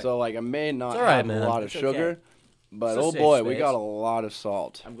 Hey. So like I may not It's all right, have man. a lot of It's sugar, okay. but It's a oh safe boy, we space. got a lot of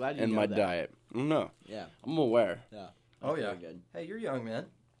salt I'm glad you in know my that. diet. No, Yeah. I'm aware. Yeah. Oh, That's yeah. very Good. Hey, you're young, man.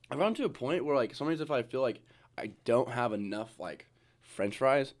 I've gotten to a point where like sometimes if I feel like I don't have enough like French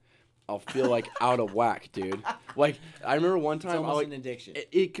fries, I'll feel like out of whack, dude. Like I remember one It's time I almost like an addiction.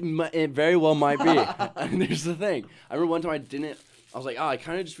 it very well might be. And there's the thing. I remember one time I was like, oh, I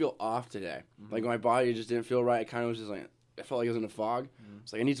kind of just feel off today. Like my body just didn't feel right. I kind of was just like, I felt like I was in a fog.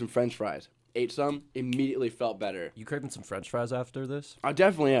 It's like I need some French fries. Ate some, immediately felt better. You craving some French fries after this? I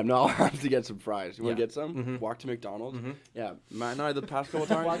definitely am. No, I'll have to get some fries. You want Yeah. to get some? Mhm. Walk to McDonald's. Yeah, Matt and I the past couple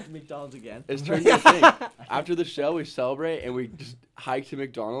times. Walk to McDonald's again. It's turned into a thing. After the show, we celebrate and we just hike to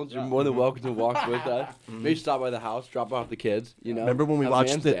McDonald's. You're more than welcome to walk with us. Maybe stop by the house, drop off the kids. You know. Remember when we Have a watched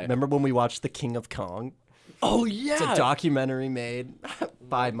man's the? day. Remember when we watched the King of Kong? Oh yeah. It's a documentary made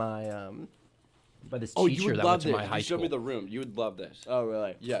by my by this Oh, teacher you would that love went to this. my high You showed school. me the room. You would love this. Oh,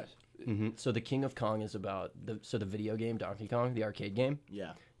 really? Yes. So the King of Kong is about the video game Donkey Kong, the arcade game.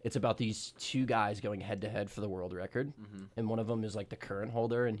 Yeah. It's about these two guys going head to head for the world record, and one of them is like the current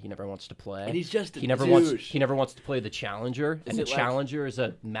holder, and he never wants to play. And he's just a he never douche. wants to play the challenger, and the it like- challenger is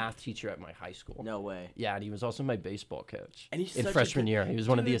a math teacher at my high school. No way. Yeah, and he was also my baseball coach. And he's in such a freshman good- year, he was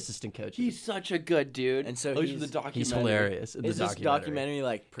one of the Dude, assistant coaches. He's such a good dude. And so at least he's- for the documentary. He's hilarious. In Is the this documentary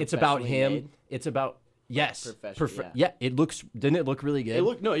like It's about professionally him. made? It's about yes. Professional, yeah. It looks. Didn't it look really good? It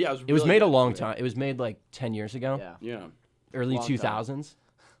looked yeah. It was made a long time. It was made like 10 years ago, Yeah. Yeah. early Long time. 2000s.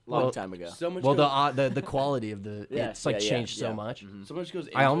 Long Well, time ago. So much. Well, goes, the quality of the Yeah, it's like yeah, changed so yeah. much. so much goes. I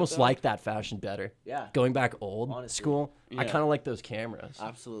into it, almost though. like that fashion better. Yeah. Going back old Honestly. school, I Yeah. kind of like those cameras.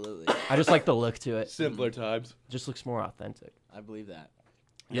 Absolutely. I just like the look to it. simpler times. Just looks more authentic. I believe that.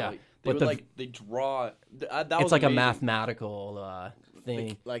 Yeah. They But would the- like they draw. That It's was like amazing. a mathematical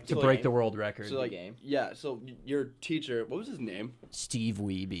thing like to the break game. the world record. So like game. yeah, so your teacher, what was his name? Steve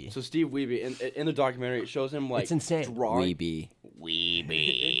Wiebe. So Steve Wiebe in the documentary, it shows him like It's insane. drawing. Weeby.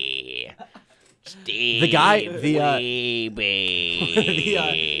 The guy, the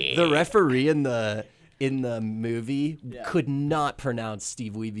the referee in the movie could not pronounce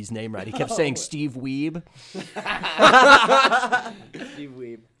Steve Weeby's name right. He kept saying Steve Weeb. Steve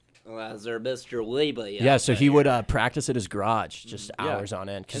Weeb. Sir, Mr. Weeby. Yeah, so he would practice at his garage just Yeah. hours on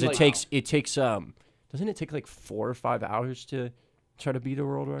end because And, it like- takes doesn't it take like 4 or 5 hours to try to beat a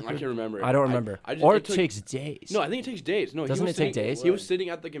world record? I can't remember. I don't remember. Or it takes days. No, I think it takes days. No, Doesn't he was it take sitting, days? He was sitting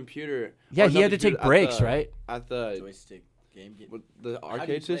at the computer. Yeah, or he not had the to take computer, breaks, the- right? At the Joystick game. with the do you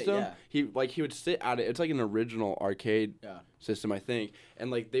arcade play? system. Yeah. He would sit at it. It's like an original arcade Yeah. system, I think.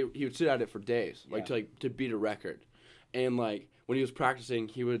 And like he would sit at it for days, like Yeah. to beat a record. And like when he was practicing,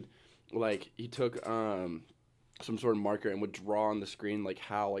 he would he took some sort of marker and would draw on the screen like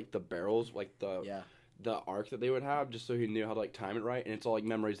how like the barrels, like the arc that they would have, just so he knew how to like time it right. And it's all like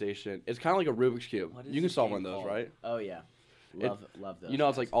memorization. It's kind of like a Rubik's cube. What is You can this solve game one of those, called? right? Oh yeah. Love those. You know,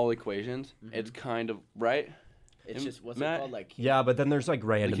 it's guys. like all equations. Mm-hmm. It's kind of right. It's just what's Matt- it called like Yeah, but then there's like King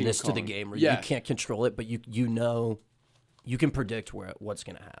randomness to the Kong. game where Yeah. you can't control it, but you know you can predict what's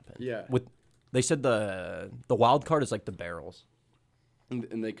gonna happen. Yeah. They said the wild card is like the barrels.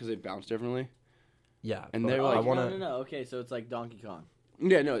 And because they bounce differently. Yeah, And but they're I like- wanna. No. Okay, so it's like Donkey Kong.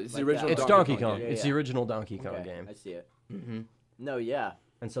 Yeah, no, it's the Like original. that. It's Donkey Kong. game. Yeah, It's yeah. the original Donkey Kong Okay, game. I see it. Mm-hmm. No, yeah.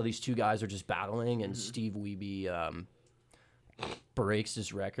 And so these two guys are just battling, and Mm-hmm. Steve Wiebe breaks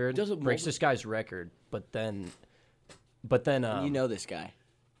his record. Does it breaks multi- this guy's record, but then And you know this guy,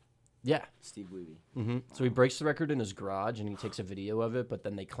 yeah. Steve Weeby. So he breaks the record in his garage, and he takes a video of it, but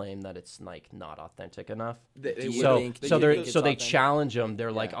then they claim that it's like not authentic enough. They Do you would- So think- so do you they think it's so they authentic? challenge him.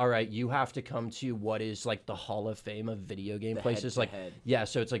 They're like, Yeah. all right, you have to come to what is like the Hall of Fame of video game The places. Like head-to-head. yeah,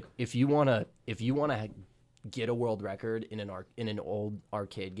 so it's like if you wanna get a world record in an old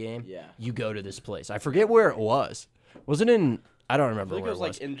arcade game, Yeah. you go to this place. I forget where it was. Was it in? I don't I remember think where it was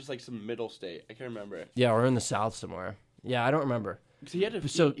like in just like some middle state. I can't remember. Yeah, or in the South somewhere. Yeah, I don't remember. So he had to.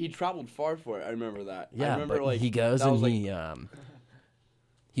 So- he traveled far for it. I remember that. I Yeah, remember, but like, he goes that and was, like-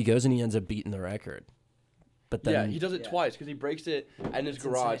 he goes and he ends up beating the record. But then Yeah, he does it Yeah. twice because he breaks it in his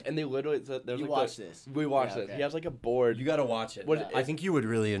garage, insane. and they literally. There's You like watched the, this? We watched Yeah, this. okay. He has like a board. you got to watch it. What is- I think you would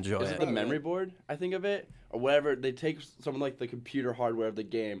really enjoy Is it. it the memory board? I think of it, or whatever. They take some like the computer hardware of the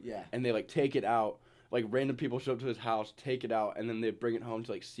game, Yeah. and they like take it out. Like random people show up to his house, take it out, and then they bring it home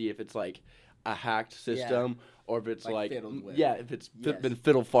to like see if it's like a hacked system or if it's Like, like fiddled with. yeah, if it's Yes. been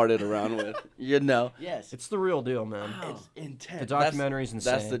fiddle farted around with. You know, Yes. It's the real deal, man. it's intense. The documentary's That's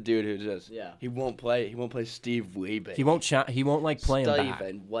the insane. dude who just Yeah. He won't play. He won't play Steve Weeby. He won't like play him back.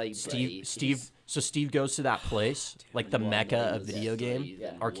 Steven Weeby. So Steve goes to that place, like the mecca of video game,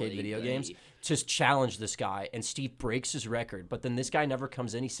 Yeah. arcade video Weeby. games, to challenge this guy. And Steve breaks his record, but then this guy never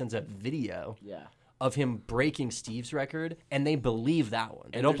comes in. He sends a video Yeah. of him breaking Steve's record, and they believe that one.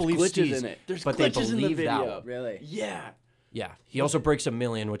 They And don't there's believe glitches Steve's, in it. There's but they glitches in the believe that video. one. Really? Yeah. Yeah, he also breaks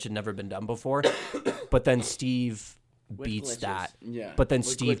 1,000,000, which had never been done before. But then Steve beats glitches? that. Yeah. But then With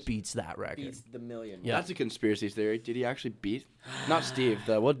Steve glitch- beats that record. Beats the million. Yeah. That's a conspiracy theory. Did he actually beat? Not Steve.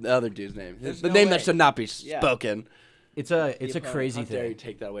 What the other dude's name? There's The no name way. that should not be Yeah. spoken. It's a opponent. crazy How dare you thing.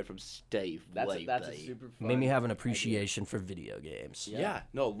 take that away from Steve? That's a Weeby. super fun. Made me have an appreciation for video games. Yeah.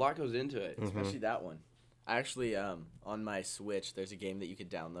 No, a lot goes into it. Especially that one. Actually, on my Switch, there's a game that you could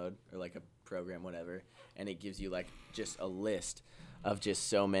download or like a program, whatever, and it gives you like just a list of just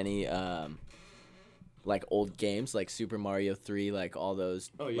so many like old games, like Super Mario 3, like all those.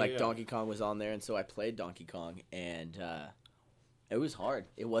 Oh, yeah, like yeah. Donkey Kong was on there, and so I played Donkey Kong, and it was hard.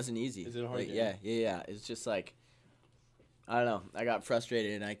 It wasn't easy. Is it a hard Like, game? Yeah. It's just like I don't know. I got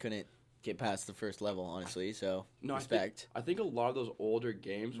frustrated and I couldn't get past the first level, honestly. So No, respect. I think a lot of those older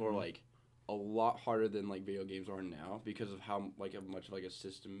games Mm-hmm. were like a lot harder than like video games are now because of how like a much like a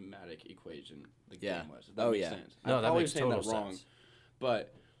systematic equation the Yeah. game was. If that Oh, makes yeah. sense. No, I'm that probably makes saying total that wrong, sense.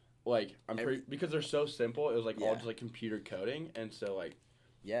 but like Every- because they're so simple. It was like all Yeah. just like computer coding, and so like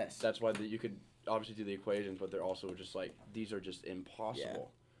Yes. that's why you could obviously do the equations, but they're also just like these are just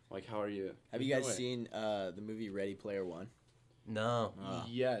impossible. Like how are you? Have you there's guys no way. seen the movie Ready Player One? No.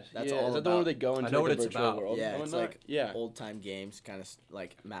 Yes, That's yeah. all Is that the one where about- they go into I know like, what the it's virtual about. world? Yeah, and it's whatnot? like yeah. old time games, kind of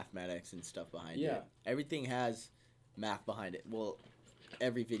like mathematics and stuff behind Yeah. it. Everything has math behind it. Well,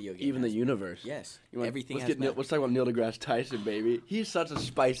 every video game. Even the has. universe. Yes. You want- Everything let's has get Neil, math. let's talk about Neil deGrasse Tyson, baby. He's such a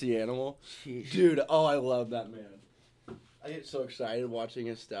spicy animal, dude. Oh, I love that man. I get so excited watching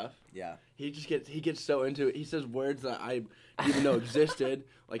his stuff. Yeah. He gets so into it. He says words that I didn't even know existed.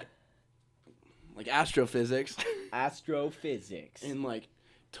 Like like astrophysics, Astrophysics. and like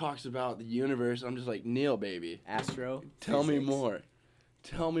talks about the universe. I'm just like, Neil, baby, Astro. tell me more.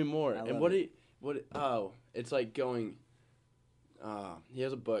 Tell me more. I And love what it. it's like going. He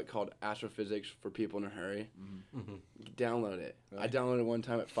has a book called Astrophysics for People in a Hurry. Download it. I downloaded it one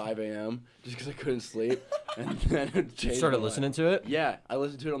time at 5 a.m. just because I couldn't sleep, and then it You changed started my life. listening to it? Yeah, I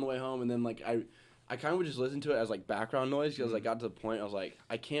listened to it on the way home, and then like I kind of would just listen to it as like background noise because I got to the point I was like,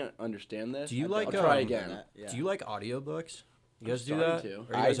 I can't understand this. Do you I'll like, try um, again. Yeah. Do you like audiobooks? You guys do starting that? to.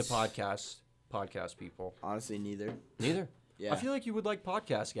 Or are you guys I- a podcast people? Honestly, neither. Neither. Yeah. I feel like you would like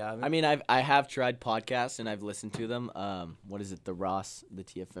podcasts, Gavin. I mean, I have tried podcasts and I've listened to them. What is it? The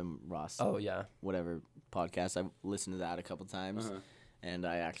TFM Ross, oh yeah. whatever podcast. I've listened to that a couple times, Uh-huh. and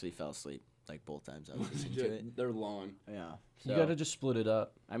I actually fell asleep like both times I was listening to it. They're long. Yeah. You So, gotta just split it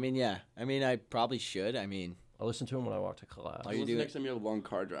up. I mean, yeah. I mean, I probably should. I mean, I listen to them when I walk to class. Oh, you When's do the it? next time you have a long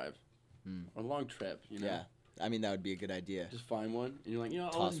car drive? Hmm. Or a long trip, you know? yeah. I mean, that would be a good idea. Just find one, and you're like, I'll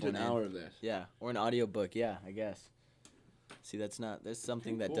Toss listen to an one in. hour of this. Yeah, or an audiobook. Yeah, I guess. See, there's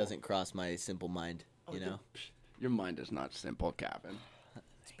something that Cool. doesn't cross my simple mind. You know. Your mind is not simple, Gavin.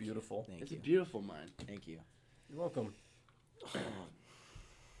 It's beautiful. Thank It's you. a beautiful mind. Thank you. You're welcome.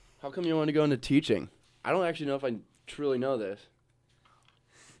 How come you want to go into teaching? I don't actually know if I truly know this.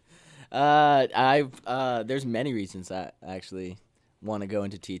 There's many reasons I actually want to go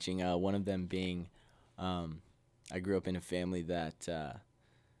into teaching. One of them being, I grew up in a family that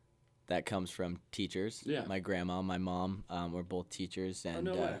comes from teachers. Yeah. My grandma, my mom, were both teachers, and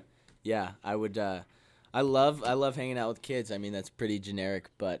no way. yeah, I would. I love hanging out with kids. I mean, that's pretty generic,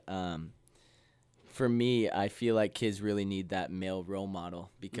 but for me, I feel like kids really need that male role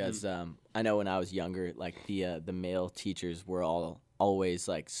model because I know when I was younger, like the male teachers were always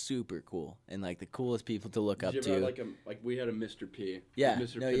like super cool and like the coolest people to look up Did you to. ever have like we had a Mr. P? Yeah,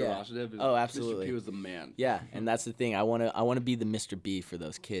 Mr. no, Peter yeah. Ossitive. Oh, absolutely. Mr. P was the man. Yeah, and that's the thing. I want to be the Mr. B for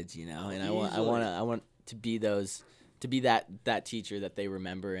those kids, you know. And I want to be that teacher that they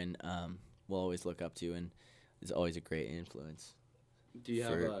remember and will always look up to, and is always a great influence. Do you For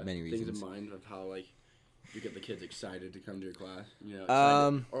have many things reasons. in mind of how like you get the kids excited to come to your class? You know,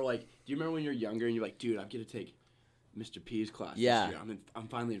 excited? Or like, do you remember when you're younger and you're like, dude, I'm gonna take Mr. P's class. Yeah. This year. I'm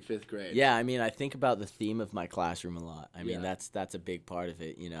finally in 5th grade. Yeah, I mean, I think about the theme of my classroom a lot. I mean, Yeah. that's a big part of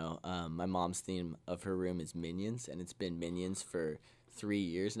it, you know. My mom's theme of her room is Minions, and it's been Minions for 3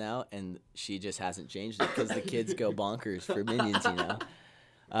 years now, and she just hasn't changed it because the kids go bonkers for Minions, you know.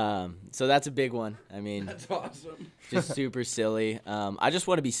 So that's a big one. I mean, That's awesome. just super silly. I just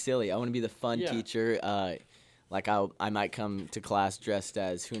want to be silly. I want to be the fun Yeah. teacher. Like I might come to class dressed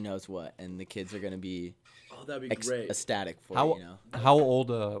as who knows what, and the kids are gonna be Oh, that'd be great. ecstatic for How it, you know. how old?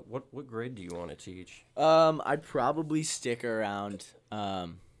 What grade do you want to teach? I'd probably stick around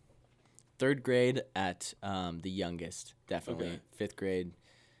 3rd grade at the youngest, definitely. Okay. 5th grade,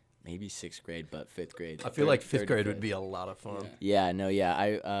 maybe 6th grade, but 5th grade. I feel like third fifth to grade would fifth. be a lot of fun. Yeah, no,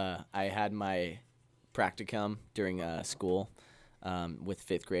 yeah. I had my practicum during school with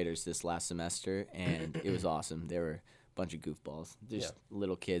 5th graders this last semester, and it was awesome. They were a bunch of goofballs, just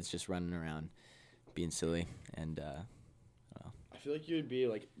little kids just running around, being silly, and I feel like you would be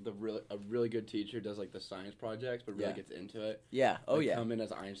like a really good teacher does like the science projects, but really Yeah. gets into it. yeah. Oh Like, yeah. Come in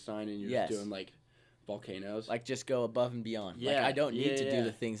as Einstein and you're Yes. just doing like volcanoes. Like just go above and beyond. Like Yeah, I don't need to yeah. do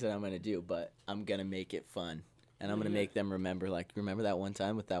the things that I'm gonna do, but I'm gonna make it fun, and I'm gonna Yeah. make them remember. Like remember that one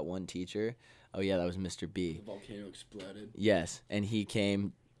time with that one teacher? Oh yeah, that was Mr. the B. volcano exploded. Yes, and he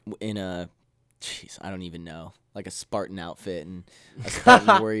came in a, jeez, I don't even know, like a Spartan outfit and a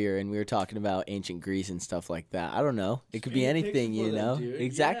Spartan warrior, and we were talking about ancient Greece and stuff like that. I don't know. It could be Paint a anything, picture you for them, know. dude.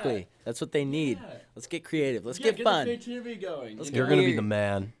 Exactly. Yeah. That's what they need. Yeah. Let's get creative. Let's Yeah, get the fun. creativity going. Let's you You're know? gonna be the Weird.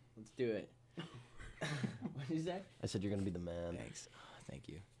 man. Let's do it. What did you say? I said you're gonna be the man. Thanks. Oh, thank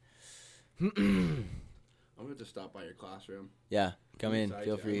you. I'm going to stop by your classroom. Yeah, come in. Excited.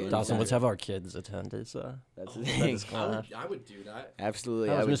 Feel free. I'm Dawson, anytime. let's have our kids attend his. That's the attend thing. his class. I would do that. Absolutely.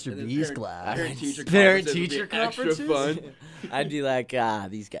 How I was would, Mr. And then B's class? Parent-teacher Parent-teacher conferences would be extra conferences? fun. I'd be like,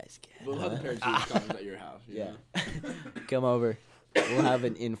 these guys can. We'll have the parent-teacher conference at your house. you Yeah. know? Come over. We'll have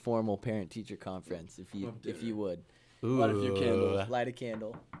an informal parent-teacher conference if Love you dinner. would. Light a few candles. Light a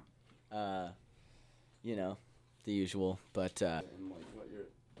candle. You know, the usual. But And like what you're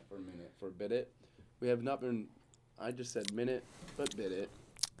for a minute for bit it. We have not been. I just said minute, but bit it.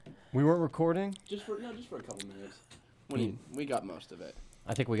 We weren't recording. Just for a couple minutes. We got most of it.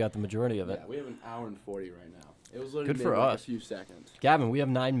 I think we got the majority of it. Yeah, we have an hour and 40 right now. It was literally Good for maybe like us. a few seconds. Gavin, we have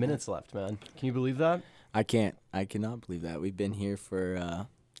 9 minutes left, man. Can you believe that? I cannot believe that. We've been here for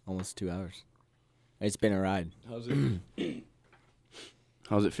almost 2 hours. It's been a ride. How's it?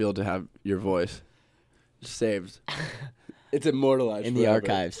 How does it feel to have your voice saved? It's immortalized In the forever.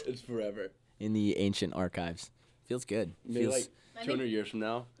 archives. It's forever. In the ancient archives. Feels good. Maybe Feels, like 200 years from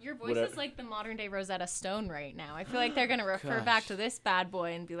now. Your voice whatever. is like the modern day Rosetta Stone right now. I feel like they're gonna refer back to this bad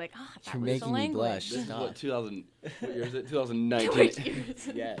boy and be like, that You're was the making me language. blush. This is Stop. what 2000. What year is it? 2019.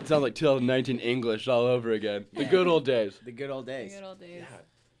 yeah. It sounds like 2019 English all over again. The good old days. The good old days. Good old days.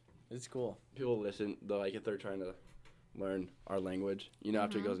 It's cool. People listen, though, like if they're trying to learn our language,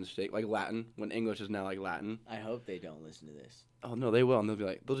 after it goes into state, like Latin, when English is now like Latin. I hope they don't listen to this. Oh no, they will, and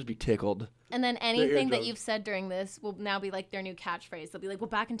they'll just be tickled. And then anything that eardrums. you've said during this will now be like their new catchphrase. They'll be like, well,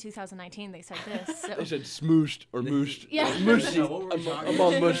 back in 2019 they said this. So. They said smooshed or mooshed. Yeah. Mooshy. I'm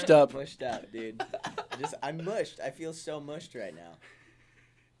all mushed up. Mushed up, dude. I'm mushed. I feel so mushed right now.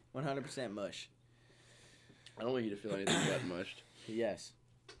 100% mush. I don't want you to feel anything but mushed. Yes.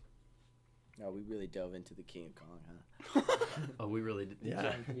 No, we really dove into the King of Kong, huh? Oh, we really did.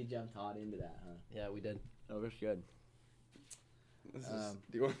 Yeah. We jumped hard into that, huh? Yeah, we did. Oh, that's good.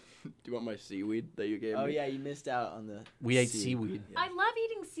 Do you want my seaweed that you gave Oh me? yeah, you missed out on the. We ate seaweed. I love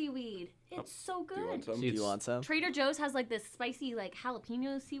eating seaweed. It's so good. Do you want some? Do you want some? Trader Joe's has like this spicy like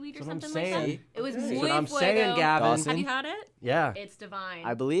jalapeno seaweed or That's what I'm something like that. saying. It was That's muy what I'm fuego. saying, Gavin. Dawson? Have you had it? Yeah. It's divine.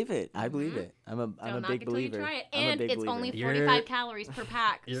 I believe it. I believe Mhm. it. I'm a Don't knock big it till believer. you try it. I'm a And big it's believer. only You're- 45 calories per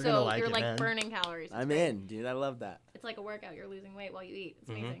pack. You're so gonna like you're it, like man. burning calories. It's I'm great. in, dude. I love that. It's like a workout. You're losing weight while you eat. It's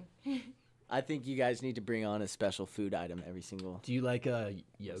Mhm. amazing. I think you guys need to bring on a special food item every single Do you like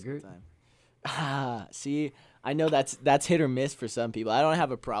yogurt? time. Ah, see, I know that's hit or miss for some people. I don't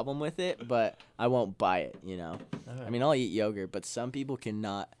have a problem with it, but I won't buy it. I mean, I'll eat yogurt, but some people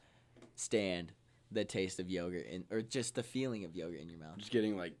cannot stand the taste of yogurt or just the feeling of yogurt in your mouth. Just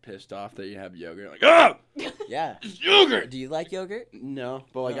getting like pissed off that you have yogurt. Like, ah, Yeah. it's yogurt. Do you like yogurt? No,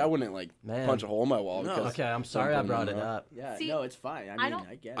 but like No. I wouldn't like Man. punch a hole in my wall. No. Because Okay, I'm sorry I something, brought it you know? up. Yeah. See, no, it's fine. I mean,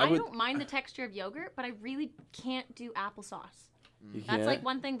 I get it. I would- don't mind the texture of yogurt, but I really can't do applesauce. You That's can't? like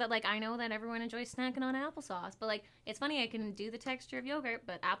one thing that like I know that everyone enjoys snacking on applesauce, but like it's funny I can do the texture of yogurt,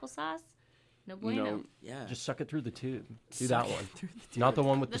 but applesauce, no bueno. No, Yeah. Just suck it through the tube. Do Suck that it one. through the Not the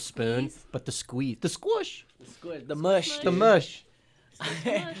one with The the spoon, squeeze? but the squeeze. The squish. The mush. The mush.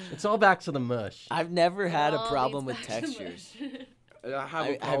 It's all back to the mush. I've never had a All problem leads with back to textures. mush. I have, I-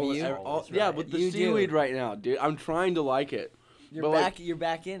 a have problem- you? Yeah, Right. with the You do. seaweed right now, dude. I'm trying to like it. You're But, back. like- You're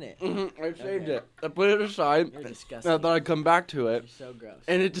back in it. I saved Okay. it. I put it aside. You're And disgusting. I thought I'd come back to it, You're so gross.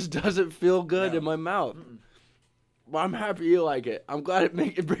 and it just doesn't feel good No. in my mouth. Mm-mm. But I'm happy you like it. I'm glad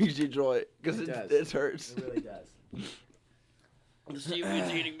it brings you joy because It it does. hurts. It really does. The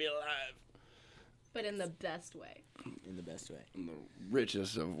seaweed's eating me alive. But in the best way. In the best way. In the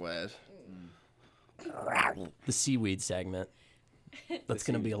richest of ways. The seaweed segment. That's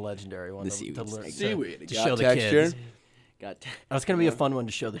going to be a legendary one. The to seaweed learn- segment. Seaweed. To Got show the texture? kids. Got That's going to be a fun one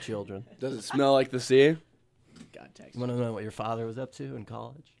to show the children. Does it smell like the sea? got text. You want to know what your father was up to in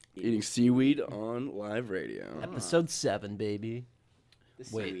college? Eating seaweed on live radio. Episode 7, baby.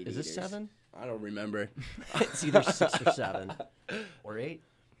 The Wait, seaweed is this eaters. 7? I don't remember. It's either 6 or 7. Or 8.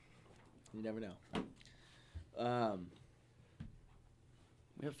 You never know.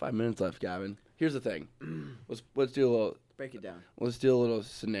 We have 5 minutes left, Gavin. Here's the thing. Let's do a little. Break it down. Let's do a little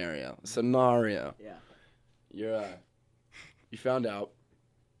scenario. Scenario. Yeah. You're you found out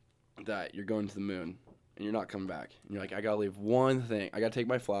that you're going to the moon and you're not coming back. And you're like, I gotta leave one thing. I gotta take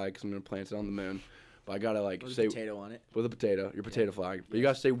my flag because I'm gonna plant it on the moon. But I gotta like With a say potato on it. with a potato, your potato flag. But you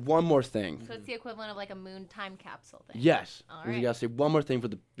gotta say one more thing. So it's the equivalent of like a moon time capsule thing. Yes. All And You right. gotta say one more thing for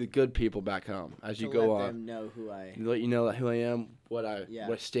the good people back home as you To go let on. them know who I. Let you know who I am, what I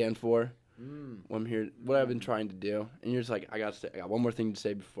stand for, what I'm here, what I've been trying to do, and you're just like, I got one more thing to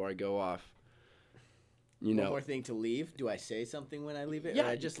say before I go off. You One know, more thing to leave. Do I say something when I leave it? Yeah, Or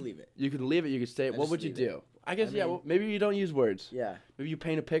I just leave it. you could leave it, you could say it. I What just would you leave it. do? I guess I yeah. mean- Well, maybe you don't use words. Yeah. Maybe you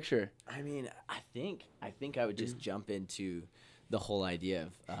paint a picture. I mean, I think I would just jump into the whole idea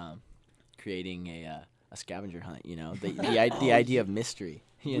of creating a scavenger hunt. You know, the idea of mystery.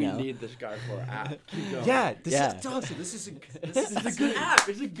 You know. We need this guy for our app. Keep going. Yeah, this Yeah. is awesome. This is a It's a good app.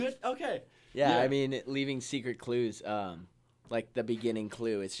 It's a good. Okay. Yeah, Yeah. I mean, leaving secret clues, like the beginning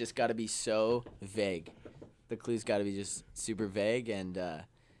clue, it's just got to be so vague. The clue's got to be just super vague, and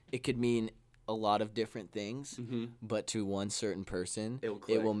it could mean a lot of different things, but to one certain person, It'll it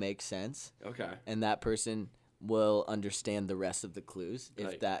click. will make sense, Okay. and that person will understand the rest of the clues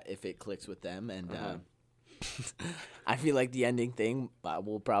Like- if it clicks with them, and Uh-huh. I feel like the ending thing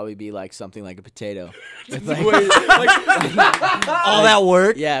will probably be like something like a potato. With Wait, like, all that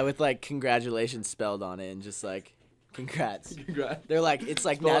work. yeah, with like congratulations spelled on it, and just like Congrats. Congrats. They're like, it's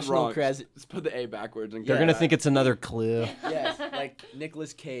like Spell it national wrong. cres. Just put the A backwards and They're gonna think it's another clue. Yes, like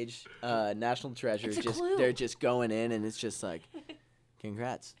Nicolas Cage, National Treasure. It's a Just clue. they're just going in, and it's just like,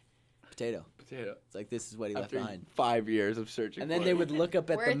 congrats, potato. potato. It's like this is what he left After behind. 5 years of searching. And then for they it. would look up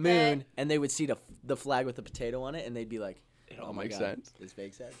at the Worth moon, it. and they would see the flag with the potato on it, and they'd be like, It all "Oh my makes God, sense. this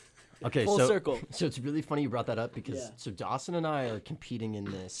makes sense." Okay, Full so circle. so it's really funny you brought that up because Yeah. so Dawson and I are competing in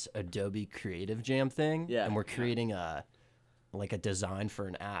this Adobe Creative Jam thing, Yeah. and we're creating a design for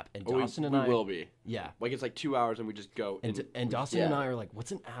an app, and Oh, Dawson we and I will be. yeah. Like it's like 2 hours and we just go. And Dawson Yeah. and I are like,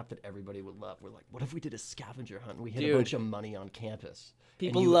 what's an app that everybody would love? We're like, what if we did a scavenger hunt and we hit Dude. a bunch of money on campus?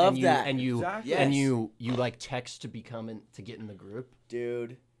 People love and that. And you Exactly. and Yes. you like text to to get in the group.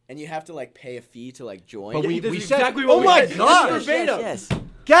 Dude. And you have to like pay a fee to like join. But we This we is said, exactly what oh we my did. god, Yes, verbatim. yes.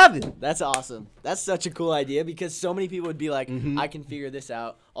 Gavin. That's awesome. That's such a cool idea because so many people would be like, Mm-hmm. I can figure this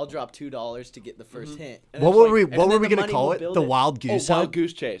out. I'll drop $2 to get the 1st hint. And What it's were like- we and what were then we the gonna money call will it? build The it. wild Oh, goose wild hunt?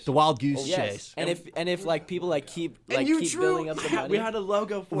 goose chase. The wild goose Yes. chase. And if like people like keep like you keep drew- building up the money. We had a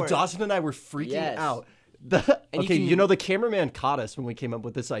logo for it. Dawson and I were freaking Yes. out. And Okay, you you can- know the cameraman caught us when we came up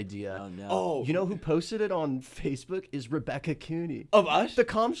with this idea. Oh no. Oh, You know who posted it on Facebook is Rebecca Cooney. of us? The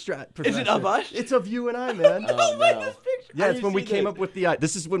Comstrat professor. Is it of us? It's of you and I, man. Oh no. Yeah, it's when we came up with the.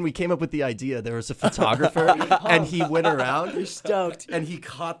 This is when we came up with the idea. There was a photographer, and he went around. You're stoked. and he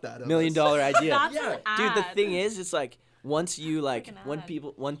caught that. $1 of million us. idea. That's Yeah. an Dude, the ad. thing is, it's like once you like Fucking when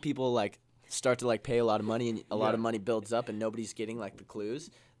ad. people like start to like pay a lot of money and a lot Yeah. of money builds up and nobody's getting like the clues,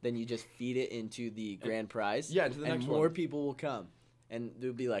 then you just feed it into the grand prize. Yeah, into the and next more one. people will come, and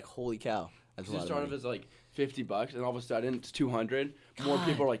they'll be like, "Holy cow, that's a It lot of started money." as like $50, and all of a sudden it's 200. More God.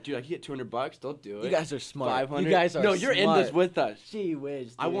 people are like, dude, I can get $200. They'll do it. You guys are smart. 500. You guys are No, you're in this smart. with us. Gee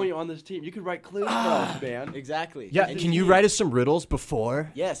whiz, I dude. want you on this team. You could write clues for us, man. Exactly. Yeah, And can you write us some riddles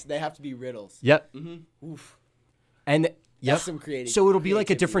before? Yes, they have to be riddles. Yep. Oof. And yep. Some creative. So it'll be like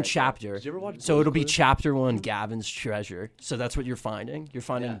a creativity different right there. chapter. Did you ever watch So Blue's it'll be Clues? chapter 1, Gavin's treasure. So that's what you're finding. You're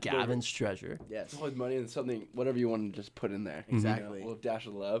finding Yeah. Gavin's treasure. Yes, Always money and something, whatever you want to just put in there. Exactly. You know, a little dash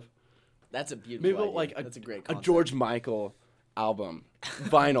of love. that's a beautiful. Maybe idea. like that's a great a concept. George Michael album,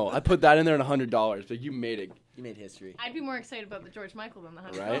 vinyl. I put that in there at $100. But you made it, You made history. I'd be more excited about the George Michael than the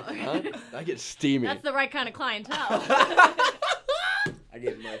 $100. right? Huh? I get steamy. That's the right kind of clientele. I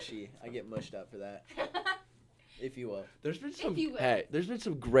get mushy. I get mushed up for that. If you will. There's been some. you will. Hey, there's been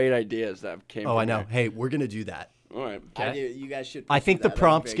some great ideas that have came. Oh, from I know. there. Hey, we're gonna do that. All right. I do. You guys should. I pursue think the that. That's a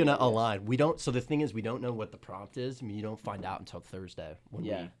prompt's very gonna good idea. align. We don't. So the thing is, we don't know what the prompt is. I mean, you don't find out until Thursday when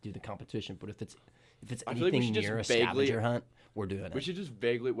Yeah. we do the competition. But if it's I feel like we anything should just near a vaguely- scavenger hunt, we're doing it. We should just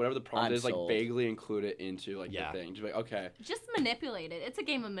vaguely, whatever the prompt I'm is, like sold. vaguely include it into like Yeah. the thing. Just be like, okay. Just manipulate it. It's a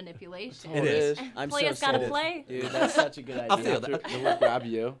game of manipulation. It is. I'm Players so gotta sold. play. Dude, that's such a good idea. I'll feel After, then we'll grab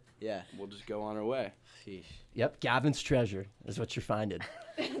you. Yeah. We'll just go on our way. Sheesh. Yep, Gavin's treasure is what you're finding.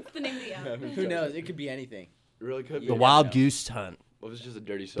 That's the name of the album. Who knows? It could be anything. It really could be. The Yeah. wild goose hunt, What if it's just a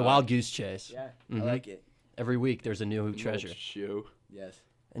dirty sock? the wild goose chase. Yeah. Mhm. I like it. Every week there's a new Little treasure, Shoe. Yes.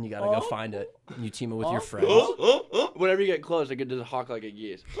 and you gotta go find it. And you team it with your Oh. friends. Whenever you get close, I could just hawk like a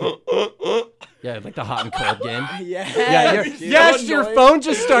geese. Yeah, like the hot and cold game. Yeah. Yeah, dude. yes, your phone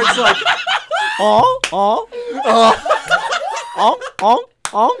just starts like,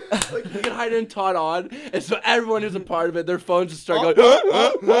 Like, you can hide in Todd on, and so everyone who's a part of it, their phones just start going.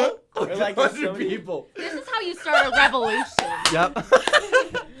 Or like there's so many people. This is how you start a revolution. Yep.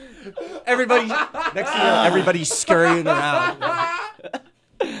 Everybody, next thing you know, everybody's scurrying around.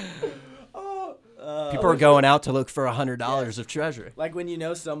 People are going out to look for $100 of treasure. Like when you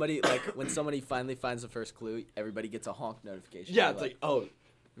know somebody, like when somebody finally finds the first clue, everybody gets a honk notification. Yeah, You're it's like, oh,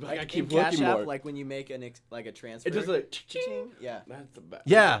 I in keep Cash looking App, more. like when you make like a transfer. It's just like, ching. Yeah. that's the bag.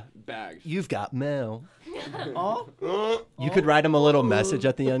 Yeah. Bags. You've got mail. Oh. You could write him a little message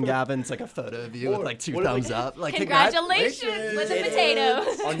at the end, Gavin. It's like a photo of you with Or like 2 what if, thumbs like, up. Like Congratulations with the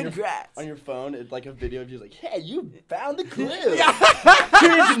potatoes. on your Congrats. on your phone, it's like a video of you like, hey, you found the clue.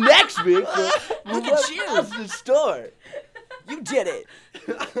 Here's next week. Look at you. The store. You did it.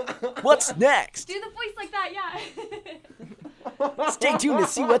 What's next? Do the voice like that, yeah. Stay tuned to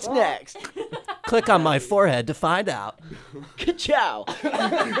see what's next. Click on my forehead to find out. Ka-chow.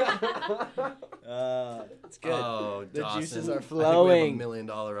 It's good. Oh, The juices Dawson. are I think we have flowing. $1 million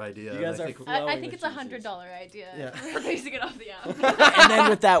idea. You guys and I are think- flowing I think with it's a juices. $100 idea. Yeah. We're basing it off the app. And then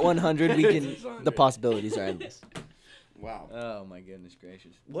with that 100, we can. The possibilities are endless. Wow. Oh my goodness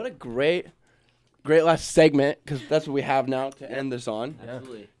gracious. What a great last segment, because that's what we have now to end this on.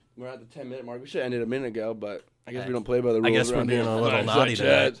 Absolutely. We're at the 10-minute mark. We should end it a minute ago, but I guess we don't play by the rules. I guess we're around being here. a little Sorry, naughty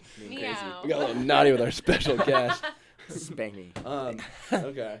today. Chad. Meow. We got a little naughty with our special guest. Spank me.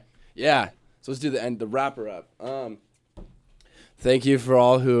 Okay. Yeah. So let's do the wrapper up. Thank you for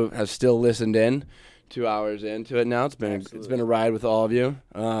all who have still listened in. 2 hours into it now. It's been a ride with all of you.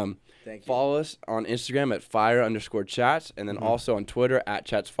 Thank you. Follow us on Instagram at fire_chats, and then also on Twitter at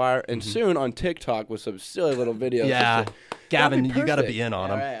chatsfire, and soon on TikTok with some silly little videos. Yeah. Just Gavin, that'd be you got to perfect. be in on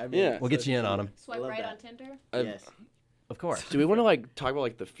All them. right, I mean, Yeah. We'll get you in on them. Swipe love right that. on Tinder. Yes. Of course. Do we want to like talk about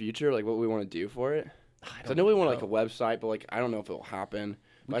like the future, like what we want to do for it? 'Cause I know we want like a website, but like I don't know if it'll happen.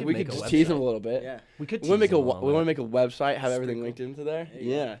 We Like could we make could a just tease website. them a little bit. Yeah. We could We want to make tease them all we want to that. make a website, have everything linked into there. There you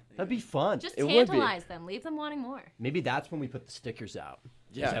go. Yeah. That'd be fun. Just It would be. tantalize them. Leave them wanting more. Maybe that's when we put the stickers out.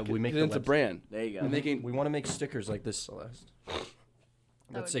 Yeah. that we make 'cause the it's a website. brand. There you go. We're making We want to make stickers like this, Celeste. Let's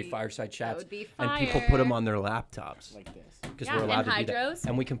would say be- fireside that chats, would be and people fire. put them on their laptops Like this. because Yeah, we're allowed and to do that. hydros.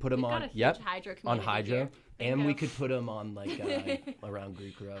 And we can put them We've got on. a huge Yep. hydro On community hydro, here. Think and we of could put them on like around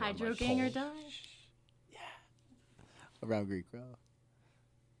Greek Road. on, Hydro like, gang or poles. die. Around Greek Row.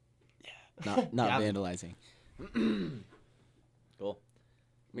 Yeah. Not Yeah. vandalizing. Cool.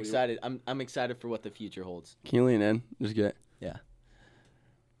 I'm excited. I'm excited for what the future holds. Can you lean in? Just get. Yeah.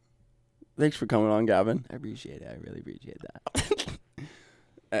 Thanks for coming on, Gavin. I appreciate it. I really appreciate that.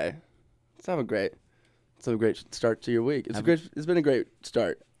 Hey, have a great start to your week. Have It's been a great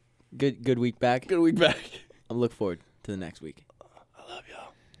start. Good week back. Good week back. I'm looking forward to the next week.